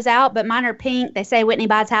put those out, but mine are pink. They say Whitney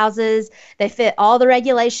buys houses. They fit all the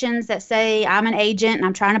regulations that say I'm an agent and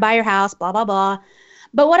I'm trying to buy your house, blah, blah, blah.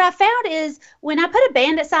 But what I found is when I put a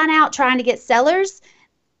bandit sign out trying to get sellers,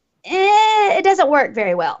 it doesn't work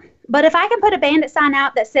very well. But if I can put a bandit sign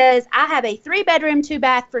out that says I have a 3-bedroom,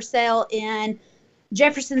 2-bath for sale in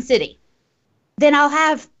Jefferson City, then I'll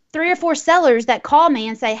have 3 or 4 sellers that call me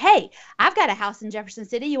and say, hey, I've got a house in Jefferson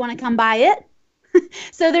City. You want to come buy it?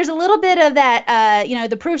 So there's a little bit of that,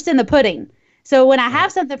 the proof's in the pudding. So when I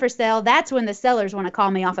have something for sale, that's when the sellers want to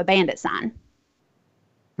call me off a bandit sign.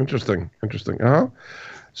 Interesting. Uh-huh.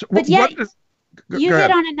 So But you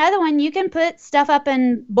hit on another one. You can put stuff up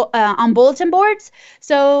on bulletin boards.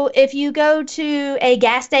 So if you go to a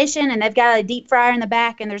gas station and they've got a deep fryer in the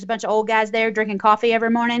back and there's a bunch of old guys there drinking coffee every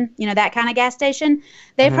morning, that kind of gas station,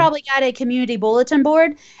 they've probably got a community bulletin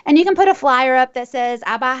board. And you can put a flyer up that says,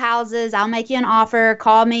 I buy houses, I'll make you an offer,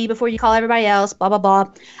 call me before you call everybody else, blah, blah, blah.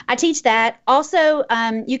 I teach that. Also,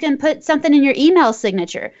 you can put something in your email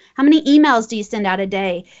signature. How many emails do you send out a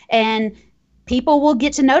day? And people will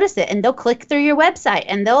get to notice it, and they'll click through your website,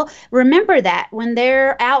 and they'll remember that when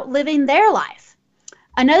they're out living their life.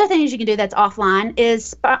 Another thing you can do that's offline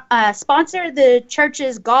is sponsor the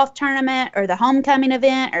church's golf tournament or the homecoming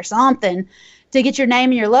event or something to get your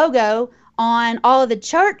name and your logo on all of the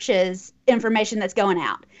church's information that's going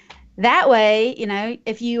out. That way,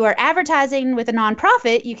 if you are advertising with a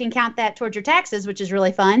nonprofit, you can count that towards your taxes, which is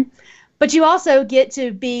really fun. But you also get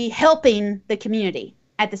to be helping the community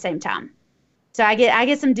at the same time. So I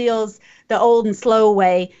get some deals the old and slow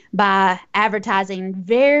way by advertising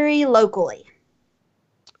very locally.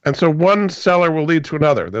 And so one seller will lead to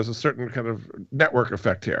another. There's a certain kind of network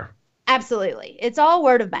effect here. Absolutely. It's all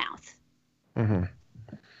word of mouth. Mm-hmm.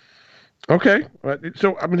 Okay.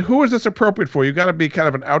 So, who is this appropriate for? You got to be kind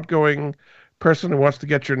of an outgoing person who wants to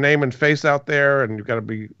get your name and face out there, and you've got to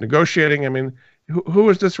be negotiating. Who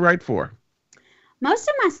is this right for? Most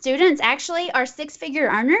of my students actually are six-figure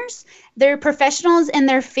earners. They're professionals in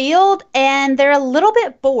their field, and they're a little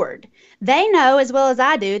bit bored. They know as well as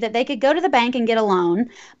I do that they could go to the bank and get a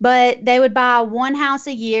loan, but they would buy one house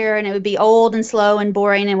a year, and it would be old and slow and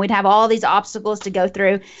boring, and we'd have all these obstacles to go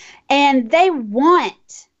through. And they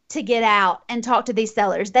want to get out and talk to these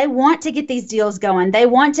sellers. They want to get these deals going. They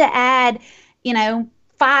want to add,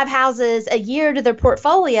 5 houses a year to their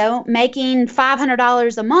portfolio, making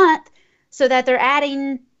 $500 a month, so that they're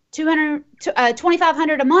adding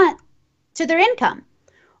 $2,500 a month to their income.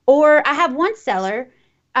 Or I have one student,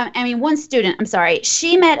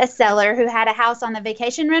 she met a seller who had a house on the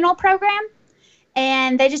vacation rental program,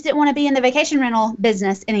 and they just didn't want to be in the vacation rental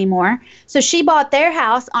business anymore. So she bought their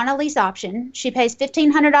house on a lease option. She pays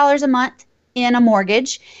 $1,500 a month in a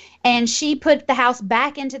mortgage, and she put the house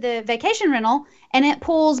back into the vacation rental, and it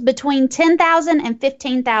pulls between $10,000 and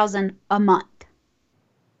 $15,000 a month.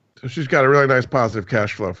 So she's got a really nice positive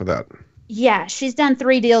cash flow for that. Yeah, she's done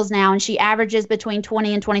 3 deals now, and she averages between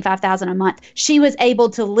 $20,000 and $25,000 a month. She was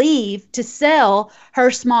able to leave to sell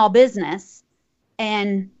her small business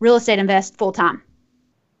and real estate invest full time.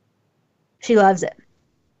 She loves it.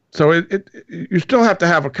 So you still have to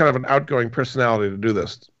have a kind of an outgoing personality to do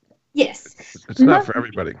this. Yes. It's not for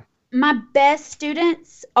everybody. My best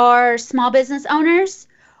students are small business owners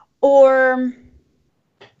or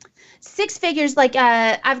 6 figures. Like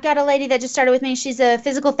I've got a lady that just started with me. She's a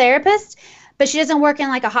physical therapist, but she doesn't work in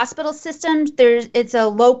like a hospital system. It's a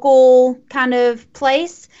local kind of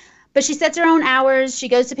place, but she sets her own hours. She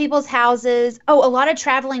goes to people's houses. Oh, a lot of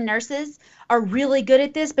traveling nurses are really good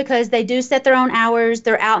at this because they do set their own hours.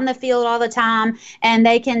 They're out in the field all the time, and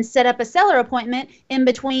they can set up a seller appointment in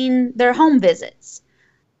between their home visits.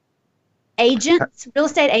 Real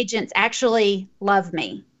estate agents actually love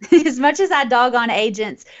me. As much as I dog on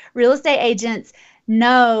agents, real estate agents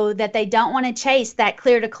know that they don't want to chase that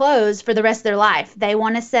clear to close for the rest of their life. They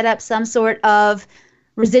want to set up some sort of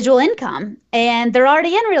residual income, and they're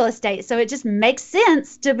already in real estate, so it just makes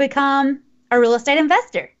sense to become a real estate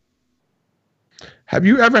investor. Have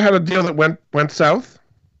you ever had a deal that went south?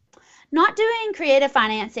 Not doing creative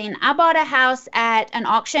financing. I bought a house at an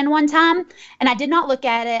auction one time, and I did not look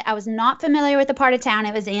at it. I was not familiar with the part of town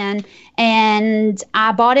it was in, and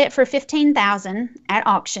I bought it for $15,000 at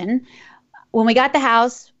auction. When we got the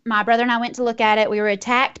house, my brother and I went to look at it. We were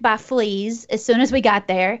attacked by fleas as soon as we got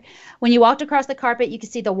there. When you walked across the carpet, you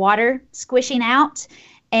could see the water squishing out,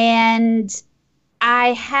 and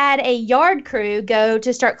I had a yard crew go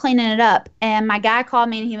to start cleaning it up, and my guy called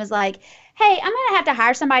me, and he was like, "Hey, I'm going to have to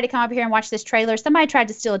hire somebody to come up here and watch this trailer. Somebody tried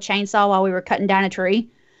to steal a chainsaw while we were cutting down a tree."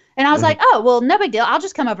 And I was like, "Oh, well, no big deal. I'll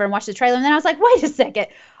just come over and watch the trailer." And then I was like, wait a second.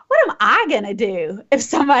 What am I going to do if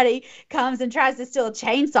somebody comes and tries to steal a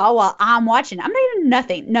chainsaw while I'm watching? I'm not even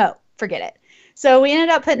nothing. No, forget it. So we ended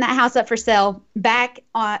up putting that house up for sale back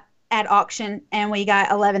at auction, and we got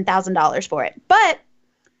 $11,000 for it. But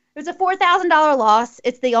it was a $4,000 loss.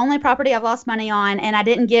 It's the only property I've lost money on, and I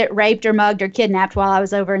didn't get raped or mugged or kidnapped while I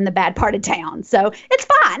was over in the bad part of town. So it's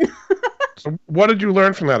fine. So what did you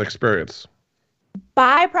learn from that experience?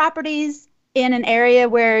 Buy properties in an area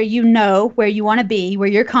where you know where you want to be, where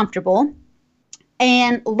you're comfortable.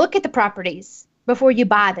 and look at the properties before you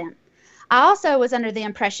buy them. I also was under the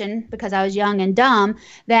impression, because I was young and dumb,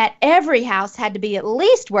 that every house had to be at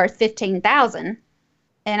least worth $15,000.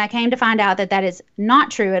 And I came to find out that that is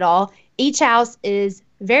not true at all. Each house is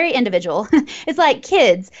very individual. It's like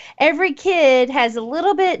kids. Every kid has a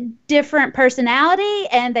little bit different personality,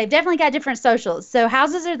 and they've definitely got different socials. So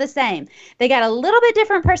houses are the same. They got a little bit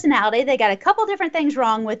different personality. They got a couple different things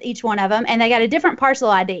wrong with each one of them, and they got a different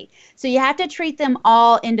parcel ID. So you have to treat them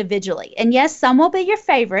all individually. And yes, some will be your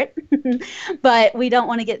favorite, but we don't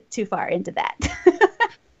want to get too far into that.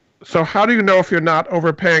 So how do you know if you're not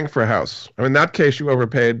overpaying for a house? I mean, in that case, you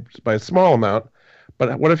overpaid by a small amount.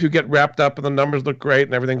 But what if you get wrapped up and the numbers look great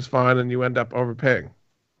and everything's fine and you end up overpaying?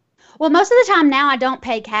 Well, most of the time now I don't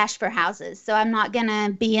pay cash for houses, so I'm not going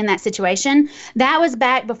to be in that situation. That was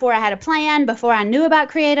back before I had a plan, before I knew about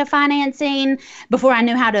creative financing, before I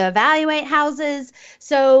knew how to evaluate houses.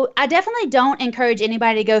 So I definitely don't encourage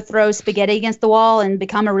anybody to go throw spaghetti against the wall and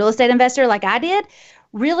become a real estate investor like I did.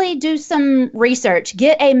 Really do some research,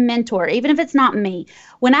 get a mentor, even if it's not me.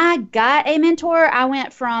 When I got a mentor, I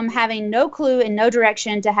went from having no clue and no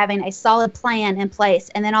direction to having a solid plan in place.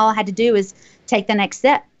 And then all I had to do is take the next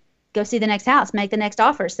step, go see the next house, make the next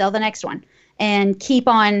offer, sell the next one, and keep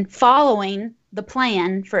on following the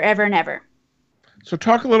plan forever and ever. So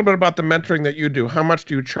talk a little bit about the mentoring that you do. How much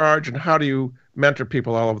do you charge and how do you mentor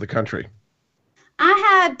people all over the country? I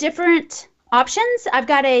have different options. I've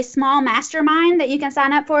got a small mastermind that you can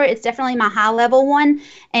sign up for. It's definitely my high level one.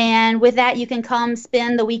 And with that, you can come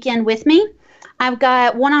spend the weekend with me. I've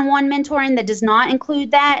got one-on-one mentoring that does not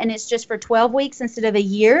include that. And it's just for 12 weeks instead of a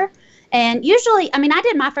year. And usually, I mean, I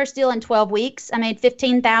did my first deal in 12 weeks. I made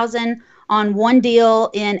 $15,000 on one deal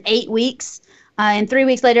in 8 weeks. And 3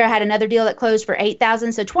 weeks later, I had another deal that closed for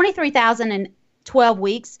 $8,000. So $23,000 in 12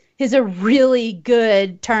 weeks is a really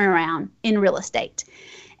good turnaround in real estate.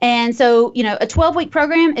 And so, you know, a 12-week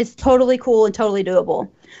program is totally cool and totally doable.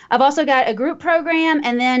 I've also got a group program.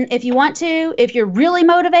 And then if you want to, if you're really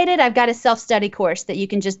motivated, I've got a self-study course that you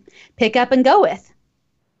can just pick up and go with.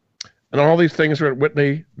 And all these things are at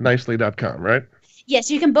WhitneyNicely.com, right? Yes,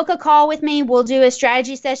 you can book a call with me. We'll do a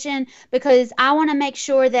strategy session because I want to make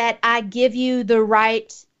sure that I give you the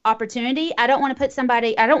right opportunity. I don't want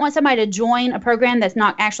somebody to join a program that's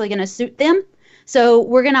not actually going to suit them. So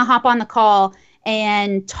we're going to hop on the call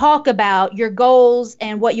and talk about your goals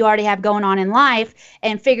and what you already have going on in life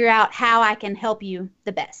and figure out how I can help you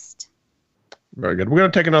the best. Very good. We're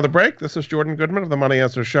going to take another break. This is Jordan Goodman of the Money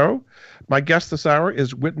Answer Show. My guest this hour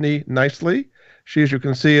is Whitney Nicely. She, as you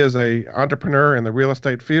can see, is an entrepreneur in the real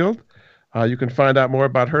estate field. You can find out more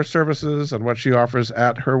about her services and what she offers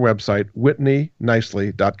at her website,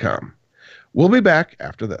 WhitneyNicely.com. We'll be back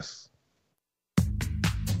after this.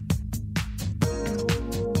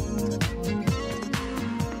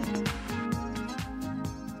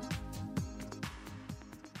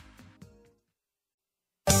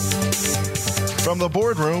 From the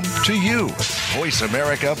boardroom to you, Voice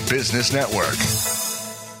America Business Network.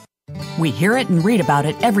 We hear it and read about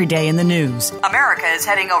it every day in the news. America is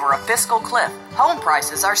heading over a fiscal cliff. Home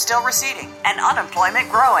prices are still receding and unemployment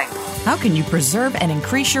growing. How can you preserve and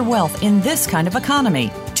increase your wealth in this kind of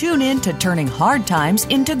economy? Tune in to Turning Hard Times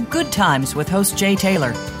into Good Times with host Jay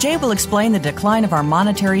Taylor. Jay will explain the decline of our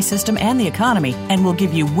monetary system and the economy and will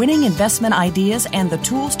give you winning investment ideas and the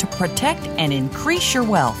tools to protect and increase your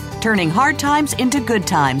wealth. Turning Hard Times into Good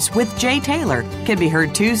Times with Jay Taylor can be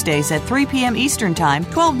heard Tuesdays at 3 p.m. Eastern Time,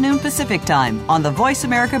 12 noon Pacific Time on the Voice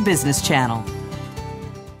America Business Channel.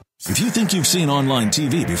 If you think you've seen online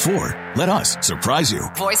TV before, let us surprise you.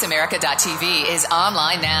 VoiceAmerica.tv is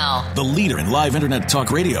online now. The leader in live internet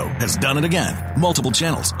talk radio has done it again. Multiple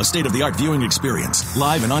channels, a state-of-the-art viewing experience,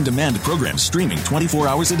 live and on-demand programs streaming 24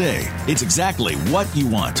 hours a day. It's exactly what you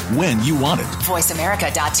want, when you want it.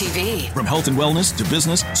 VoiceAmerica.tv. From health and wellness to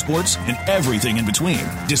business, sports, and everything in between.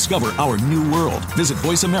 Discover our new world. Visit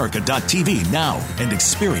VoiceAmerica.tv now and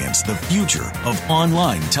experience the future of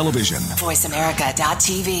online television.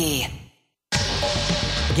 VoiceAmerica.tv.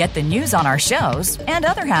 Get the news on our shows and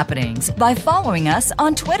other happenings by following us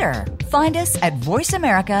on Twitter. Find us at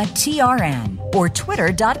VoiceAmericaTRN or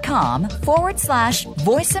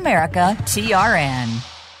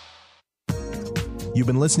twitter.com/VoiceAmericaTRN. You've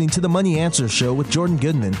been listening to the Money Answer Show with Jordan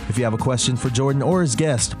Goodman. If you have a question for Jordan or his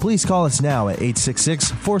guest, please call us now at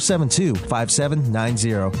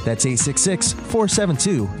 866-472-5790. That's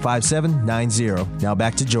 866-472-5790. Now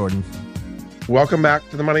back to Jordan. Welcome back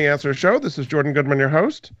to the Money Answer Show. This is Jordan Goodman, your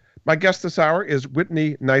host. My guest this hour is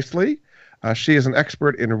Whitney Nicely. She is an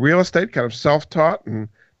expert in real estate, kind of self-taught and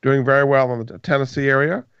doing very well in the Tennessee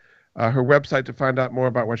area. Her website to find out more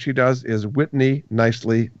about what she does is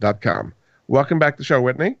whitneynicely.com. Welcome back to the show,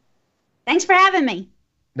 Whitney. Thanks for having me.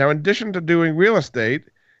 Now, in addition to doing real estate,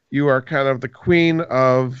 you are kind of the queen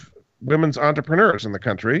of women's entrepreneurs in the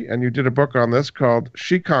country, and you did a book on this called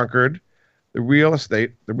She Conquered the Real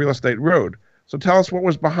Estate Road. So tell us what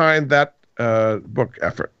was behind that book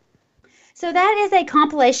effort. So that is a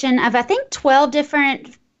compilation of, I think, 12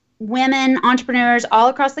 different women entrepreneurs all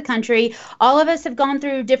across the country. All of us have gone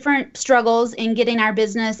through different struggles in getting our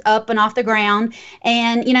business up and off the ground.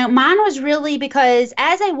 And, mine was really because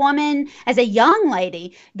as a woman, as a young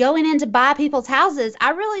lady, going in to buy people's houses,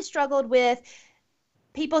 I really struggled with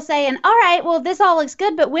people saying, all right, well, this all looks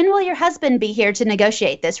good, but when will your husband be here to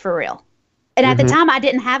negotiate this for real? And at the time, I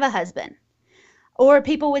didn't have a husband. Or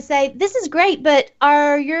people would say, this is great, but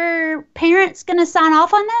are your parents going to sign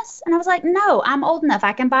off on this? And I was like, no, I'm old enough.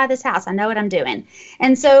 I can buy this house. I know what I'm doing.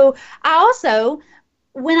 And so I also,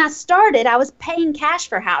 when I started, I was paying cash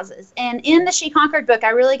for houses. And in the She Conquered book, I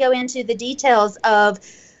really go into the details of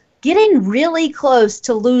getting really close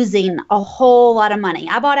to losing a whole lot of money.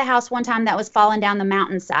 I bought a house one time that was falling down the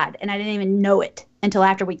mountainside, and I didn't even know it until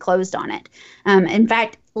after we closed on it. In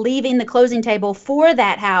fact, leaving the closing table for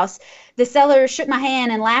that house, the seller shook my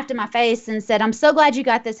hand and laughed in my face and said, I'm so glad you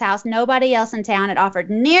got this house. Nobody else in town had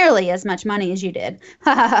offered nearly as much money as you did.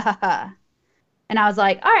 And I was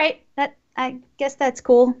like, all right, I guess that's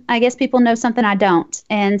cool. I guess people know something I don't.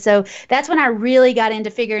 And so that's when I really got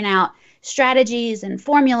into figuring out strategies and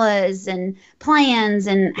formulas and plans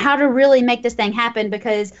and how to really make this thing happen,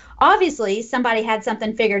 because obviously somebody had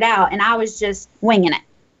something figured out and I was just winging it.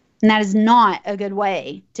 And that is not a good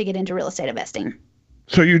way to get into real estate investing.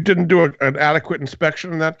 So you didn't do an adequate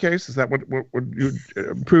inspection in that case? Is that what would you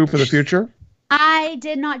improve for the future? I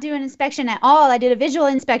did not do an inspection at all. I did a visual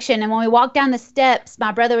inspection. And when we walked down the steps,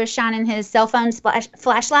 my brother was shining his cell phone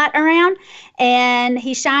flashlight around, and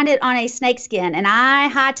he shined it on a snakeskin. And I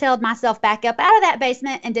hightailed myself back up out of that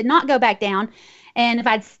basement and did not go back down. And if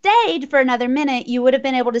I'd stayed for another minute, you would have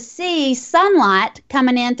been able to see sunlight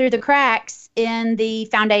coming in through the cracks in the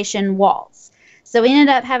foundation walls. So we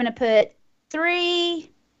ended up having to put three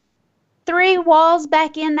walls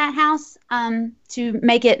back in that house to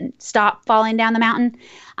make it stop falling down the mountain.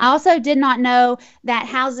 I also did not know that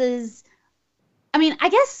houses, I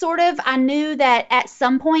guess sort of, I knew that at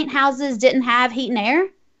some point houses didn't have heat and air,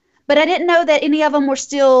 but I didn't know that any of them were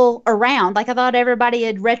still around. Like I thought everybody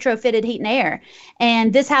had retrofitted heat and air.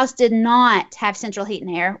 And this house did not have central heat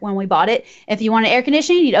and air when we bought it. If you wanted air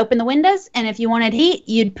conditioning, you'd open the windows. And if you wanted heat,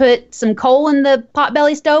 you'd put some coal in the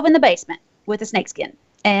potbelly stove in the basement with a snakeskin.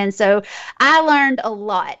 And so I learned a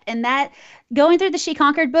lot. And that, going through the She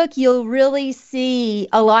Conquered book, you'll really see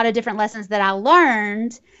a lot of different lessons that I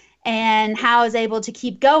learned and how I was able to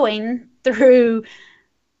keep going through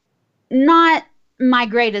not my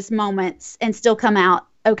greatest moments and still come out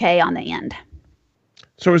okay on the end.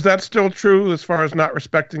 So is that still true as far as not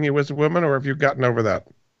respecting you as a woman, or have you gotten over that?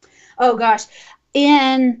 Oh, gosh.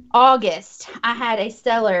 In August, I had a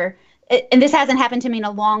seller, and this hasn't happened to me in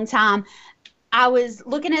a long time. I was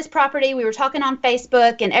looking at his property. We were talking on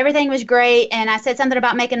Facebook and everything was great. And I said something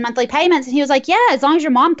about making monthly payments. And he was like, yeah, as long as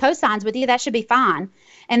your mom co-signs with you, that should be fine.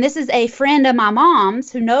 And this is a friend of my mom's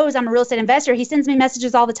who knows I'm a real estate investor. He sends me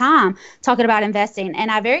messages all the time talking about investing. And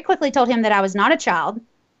I very quickly told him that I was not a child.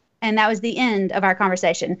 And that was the end of our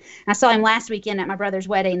conversation. I saw him last weekend at my brother's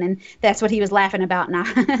wedding, and that's what he was laughing about.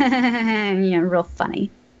 And real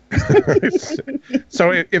funny.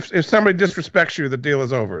 So if somebody disrespects you, the deal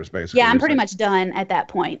is over, is basically. Yeah, I'm pretty much done at that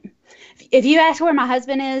point. If you ask where my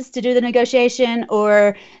husband is to do the negotiation,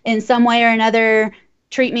 or in some way or another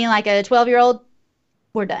treat me like a 12-year-old,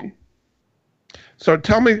 we're done. So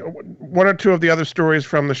tell me one or two of the other stories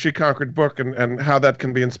from the She Conquered book and how that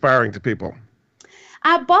can be inspiring to people.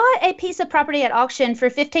 I bought a piece of property at auction for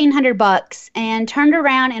 $1,500 and turned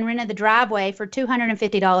around and rented the driveway for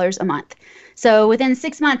 $250 a month. So within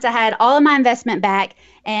 6 months, I had all of my investment back,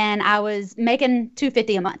 and I was making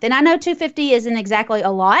 $250 a month. And I know $250 isn't exactly a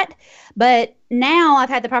lot, but now I've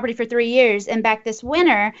had the property for 3 years, and back this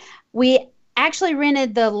winter, we actually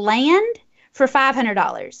rented the land for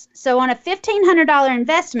 $500. So on a $1,500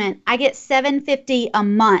 investment, I get $750 a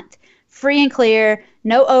month, free and clear,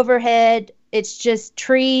 no overhead. It's just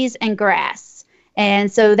trees and grass.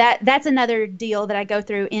 And so that's another deal that I go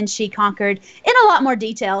through in She Conquered in a lot more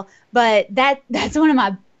detail, but that's one of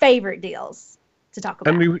my favorite deals to talk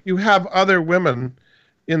about. And you have other women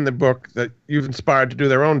in the book that you've inspired to do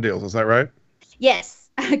their own deals, is that right? Yes.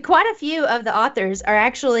 Quite a few of the authors are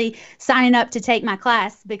actually signing up to take my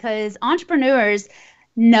class because entrepreneurs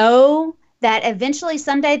know that eventually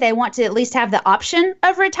someday they want to at least have the option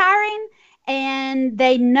of retiring, and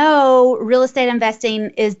they know real estate investing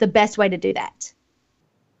is the best way to do that.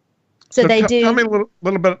 So they do. Tell me a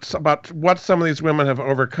little bit about what some of these women have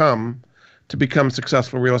overcome to become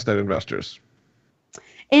successful real estate investors.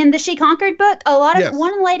 In the She Conquered book, Yes.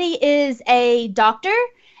 one lady is a doctor,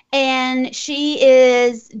 and she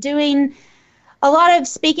is doing a lot of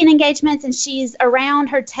speaking engagements, and she's around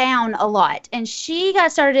her town a lot. And she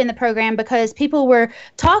got started in the program because people were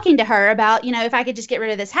talking to her about, if I could just get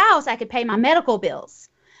rid of this house, I could pay my medical bills.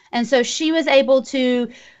 And so she was able to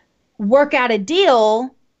work out a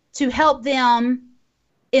deal to help them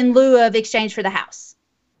in lieu of exchange for the house.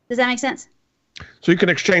 Does that make sense? So you can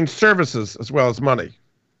exchange services as well as money.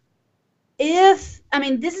 This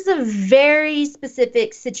is a very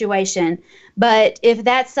specific situation, but if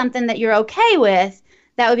that's something that you're okay with,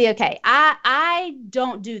 that would be okay. I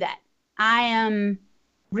don't do that. I am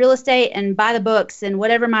real estate and buy the books, and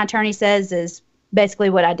whatever my attorney says is basically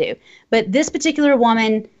what I do. But this particular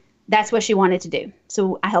woman, that's what she wanted to do.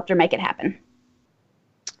 So I helped her make it happen.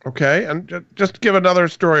 Okay, and just give another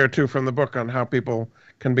story or two from the book on how people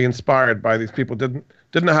can be inspired by these people didn't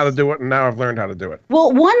know how to do it and now have learned how to do it.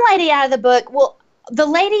 Well, one lady out of the book, the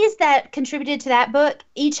ladies that contributed to that book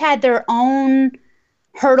each had their own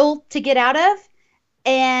hurdle to get out of,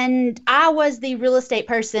 and I was the real estate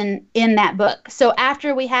person in that book. So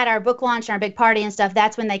after we had our book launch and our big party and stuff,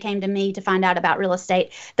 that's when they came to me to find out about real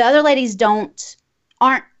estate. The other ladies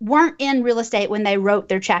weren't in real estate when they wrote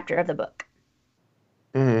their chapter of the book.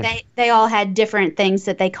 Mm-hmm. They all had different things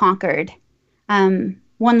that they conquered.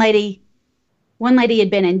 One lady had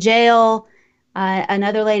been in jail.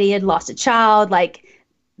 Another lady had lost a child. Like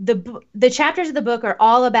the chapters of the book are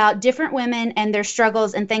all about different women and their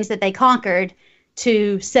struggles and things that they conquered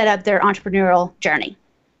to set up their entrepreneurial journey.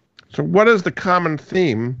 So what is the common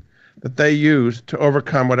theme that they used to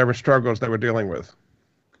overcome whatever struggles they were dealing with?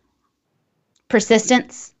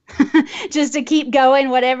 Persistence. Just to keep going,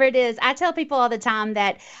 whatever it is. I tell people all the time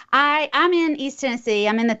that I'm in East Tennessee.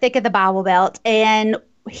 I'm in the thick of the Bible Belt. And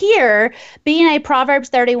here, being a Proverbs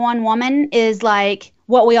 31 woman is like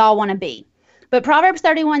what we all want to be. But Proverbs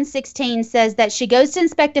 31:16 says that she goes to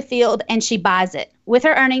inspect a field and she buys it. With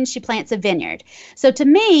her earnings, she plants a vineyard. So to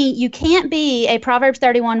me, you can't be a Proverbs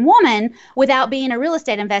 31 woman without being a real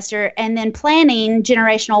estate investor and then planning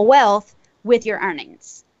generational wealth with your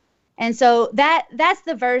earnings. And so that's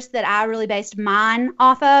the verse that I really based mine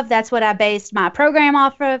off of. That's what I based my program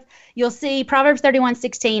off of. You'll see Proverbs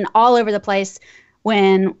 31:16 all over the place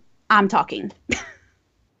when I'm talking.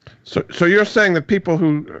 So you're saying that people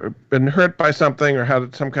who have been hurt by something or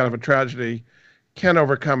had some kind of a tragedy can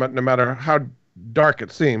overcome it no matter how dark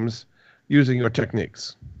it seems using your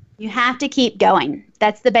techniques. You have to keep going.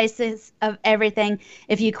 That's the basis of everything.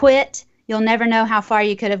 If you quit, you'll never know how far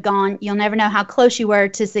you could have gone. You'll never know how close you were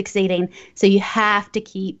to succeeding. So you have to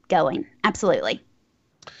keep going. Absolutely.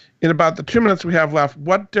 In about the 2 minutes we have left,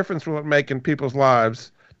 what difference will it make in people's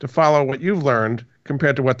lives to follow what you've learned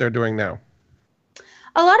compared to what they're doing now?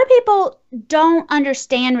 A lot of people don't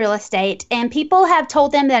understand real estate, and people have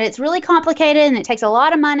told them that it's really complicated and it takes a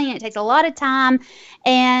lot of money and it takes a lot of time.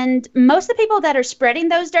 And most of the people that are spreading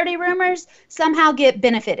those dirty rumors somehow get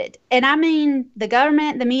benefited. And I mean the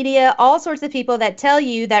government, the media, all sorts of people that tell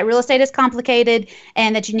you that real estate is complicated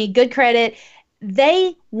and that you need good credit.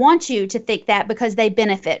 They want you to think that because they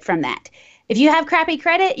benefit from that. If you have crappy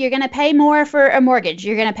credit, you're going to pay more for a mortgage.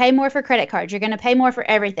 You're going to pay more for credit cards. You're going to pay more for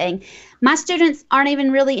everything. My students aren't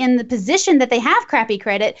even really in the position that they have crappy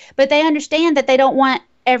credit, but they understand that they don't want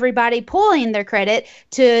everybody pulling their credit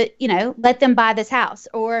to, let them buy this house.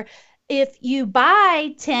 Or if you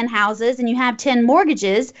buy 10 houses and you have 10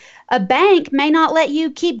 mortgages, a bank may not let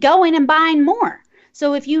you keep going and buying more.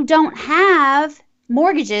 So if you don't have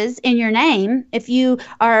mortgages in your name, if you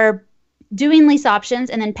are doing lease options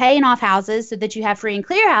and then paying off houses so that you have free and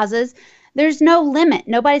clear houses, there's no limit.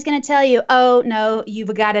 Nobody's going to tell you, oh, no,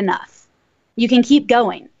 you've got enough. You can keep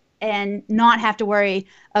going and not have to worry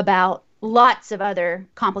about lots of other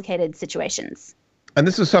complicated situations. And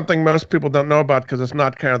this is something most people don't know about because it's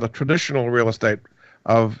not kind of the traditional real estate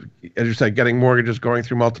of, as you say, getting mortgages, going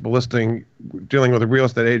through multiple listing, dealing with a real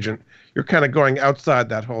estate agent. You're kind of going outside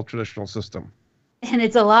that whole traditional system. And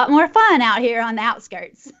it's a lot more fun out here on the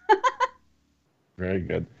outskirts. Very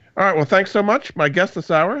good. All right. Well, thanks so much. My guest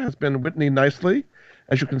this hour has been Whitney Nicely.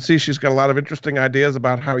 As you can see, she's got a lot of interesting ideas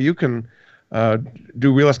about how you can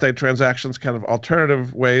do real estate transactions kind of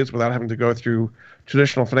alternative ways without having to go through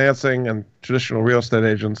traditional financing and traditional real estate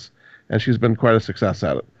agents. And she's been quite a success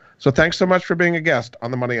at it. So thanks so much for being a guest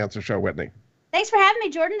on the Money Answer Show, Whitney. Thanks for having me,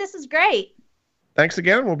 Jordan. This is great. Thanks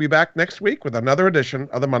again. We'll be back next week with another edition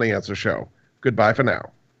of the Money Answer Show. Goodbye for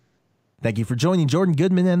now. Thank you for joining Jordan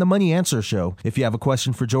Goodman and the Money Answer Show. If you have a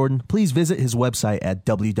question for Jordan, please visit his website at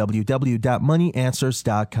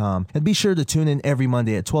www.moneyanswers.com. And be sure to tune in every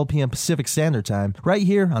Monday at 12 p.m. Pacific Standard Time right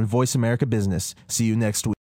here on Voice America Business. See you next week.